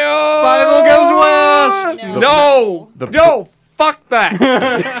Tale. Bible Goes West! No, The- no, fuck that.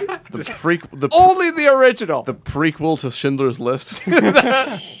 The Only the original. the prequel to Schindler's List.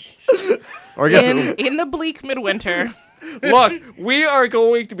 Or I guess In the bleak midwinter, Look, we are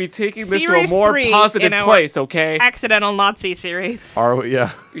going to be taking this to a Series more 3 positive in our- place, okay? accidental Nazi series.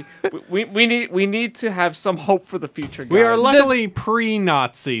 yeah. We need to have some hope for the future. Guys. We are luckily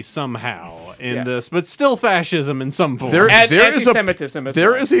pre-Nazi somehow in Yeah. this, but still fascism in some form. There- and there is a- anti-Semitism as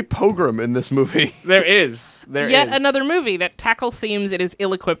There well. is a pogrom in this movie. There is. There Yet is. another movie that tackles themes it is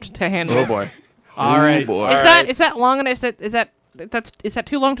ill-equipped to handle. Oh boy. All right. Oh boy. Is All that right. is that long enough? Is that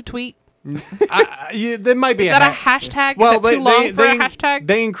too long to tweet? There might be Is that a hashtag? Well, is that too long for a hashtag?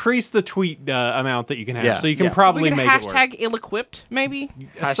 They increase the tweet amount that you can have, Yeah. so you can Yeah. probably we could make it work. hashtag ill-equipped, maybe.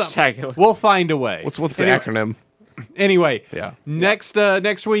 Hashtag. We'll find a way. What's the Anyway- acronym? Anyway, Yeah. next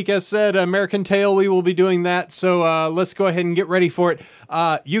week, as said, American Tail, we will be doing that. So let's go ahead and get ready for it.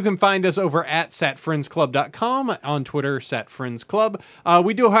 You can find us over at satfriendsclub.com, on Twitter, satfriendsclub.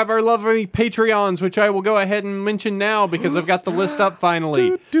 We do have our lovely Patreons, which I will go ahead and mention now because I've got the list up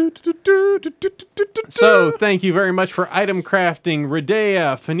finally. So thank you very much for item crafting,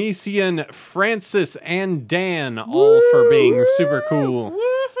 Redea, Phoenician, Francis, and Dan, all for being super cool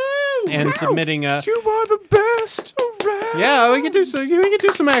and submitting a. You are the best around. Yeah, we can do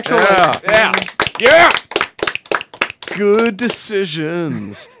some actual. Yeah. Yeah. Good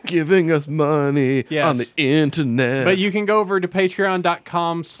decisions. Giving us money Yes. on the internet. But you can go over to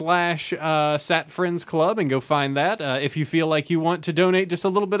patreon.com/satfriendsclub and go find that. If you feel like you want to donate just a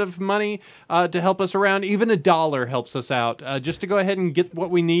little bit of money to help us around, even $1 helps us out. Just to go ahead and get what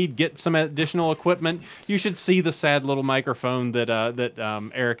we need, get some additional equipment. You should see the sad little microphone that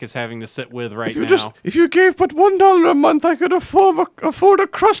Eric is having to sit with right now. If you gave but $1 a month, I could afford a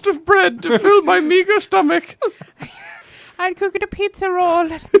crust of bread to fill my meager stomach. I'd cook it a pizza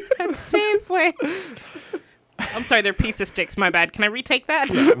roll at Safeway. I'm sorry, they're pizza sticks. My bad. Can I retake that?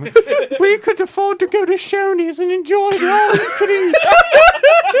 We could afford to go to Shoney's and enjoy the all-you-can-eat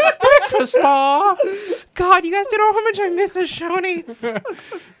breakfast bar. God, you guys don't know how much I miss a Shoney's.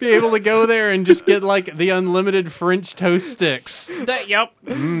 Be able to go there and just get like the unlimited French toast sticks. Yep.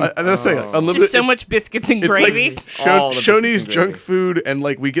 That's like unlimited. Just so much biscuits and It's gravy. like All the biscuits Shoney's and junk gravy. food, and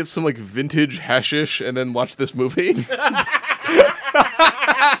like we get some like vintage hashish, and then watch this movie.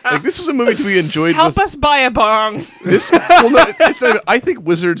 Like this is a movie to be enjoyed. Help with us buy a bong. this. Well, no, it's not, I think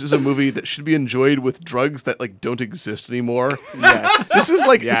Wizards is a movie that should be enjoyed with drugs that like don't exist anymore. Yes. This is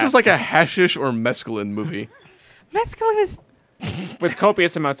like Yes. a hashish or mescaline movie. Mescaline is. With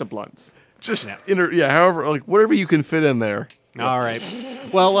copious amounts of blunts. Just however, like whatever you can fit in there. All right.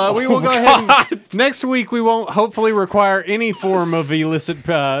 Well, we will go ahead. And, next week, we won't hopefully require any form of illicit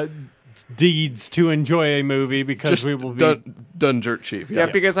deeds to enjoy a movie because Just we will be done dirt cheap. Yeah,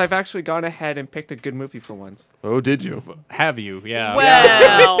 because I've actually gone ahead and picked a good movie for once. Oh, did you? have you. Yeah.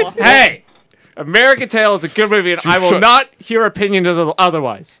 Well, Hey! American Tail is a good movie, and I will shut- not hear opinions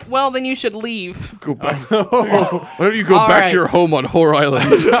otherwise. well, then you should leave. Go back. Why don't you go All back right. to your home on Whore Island?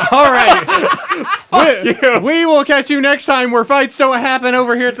 All right. We will catch you next time where fights don't happen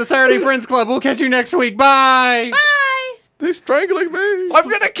over here at the Saturday Friends Club. We'll catch you next week. Bye. Bye. They're strangling me. I'm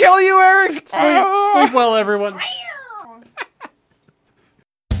gonna kill you, Eric! Sleep well, everyone.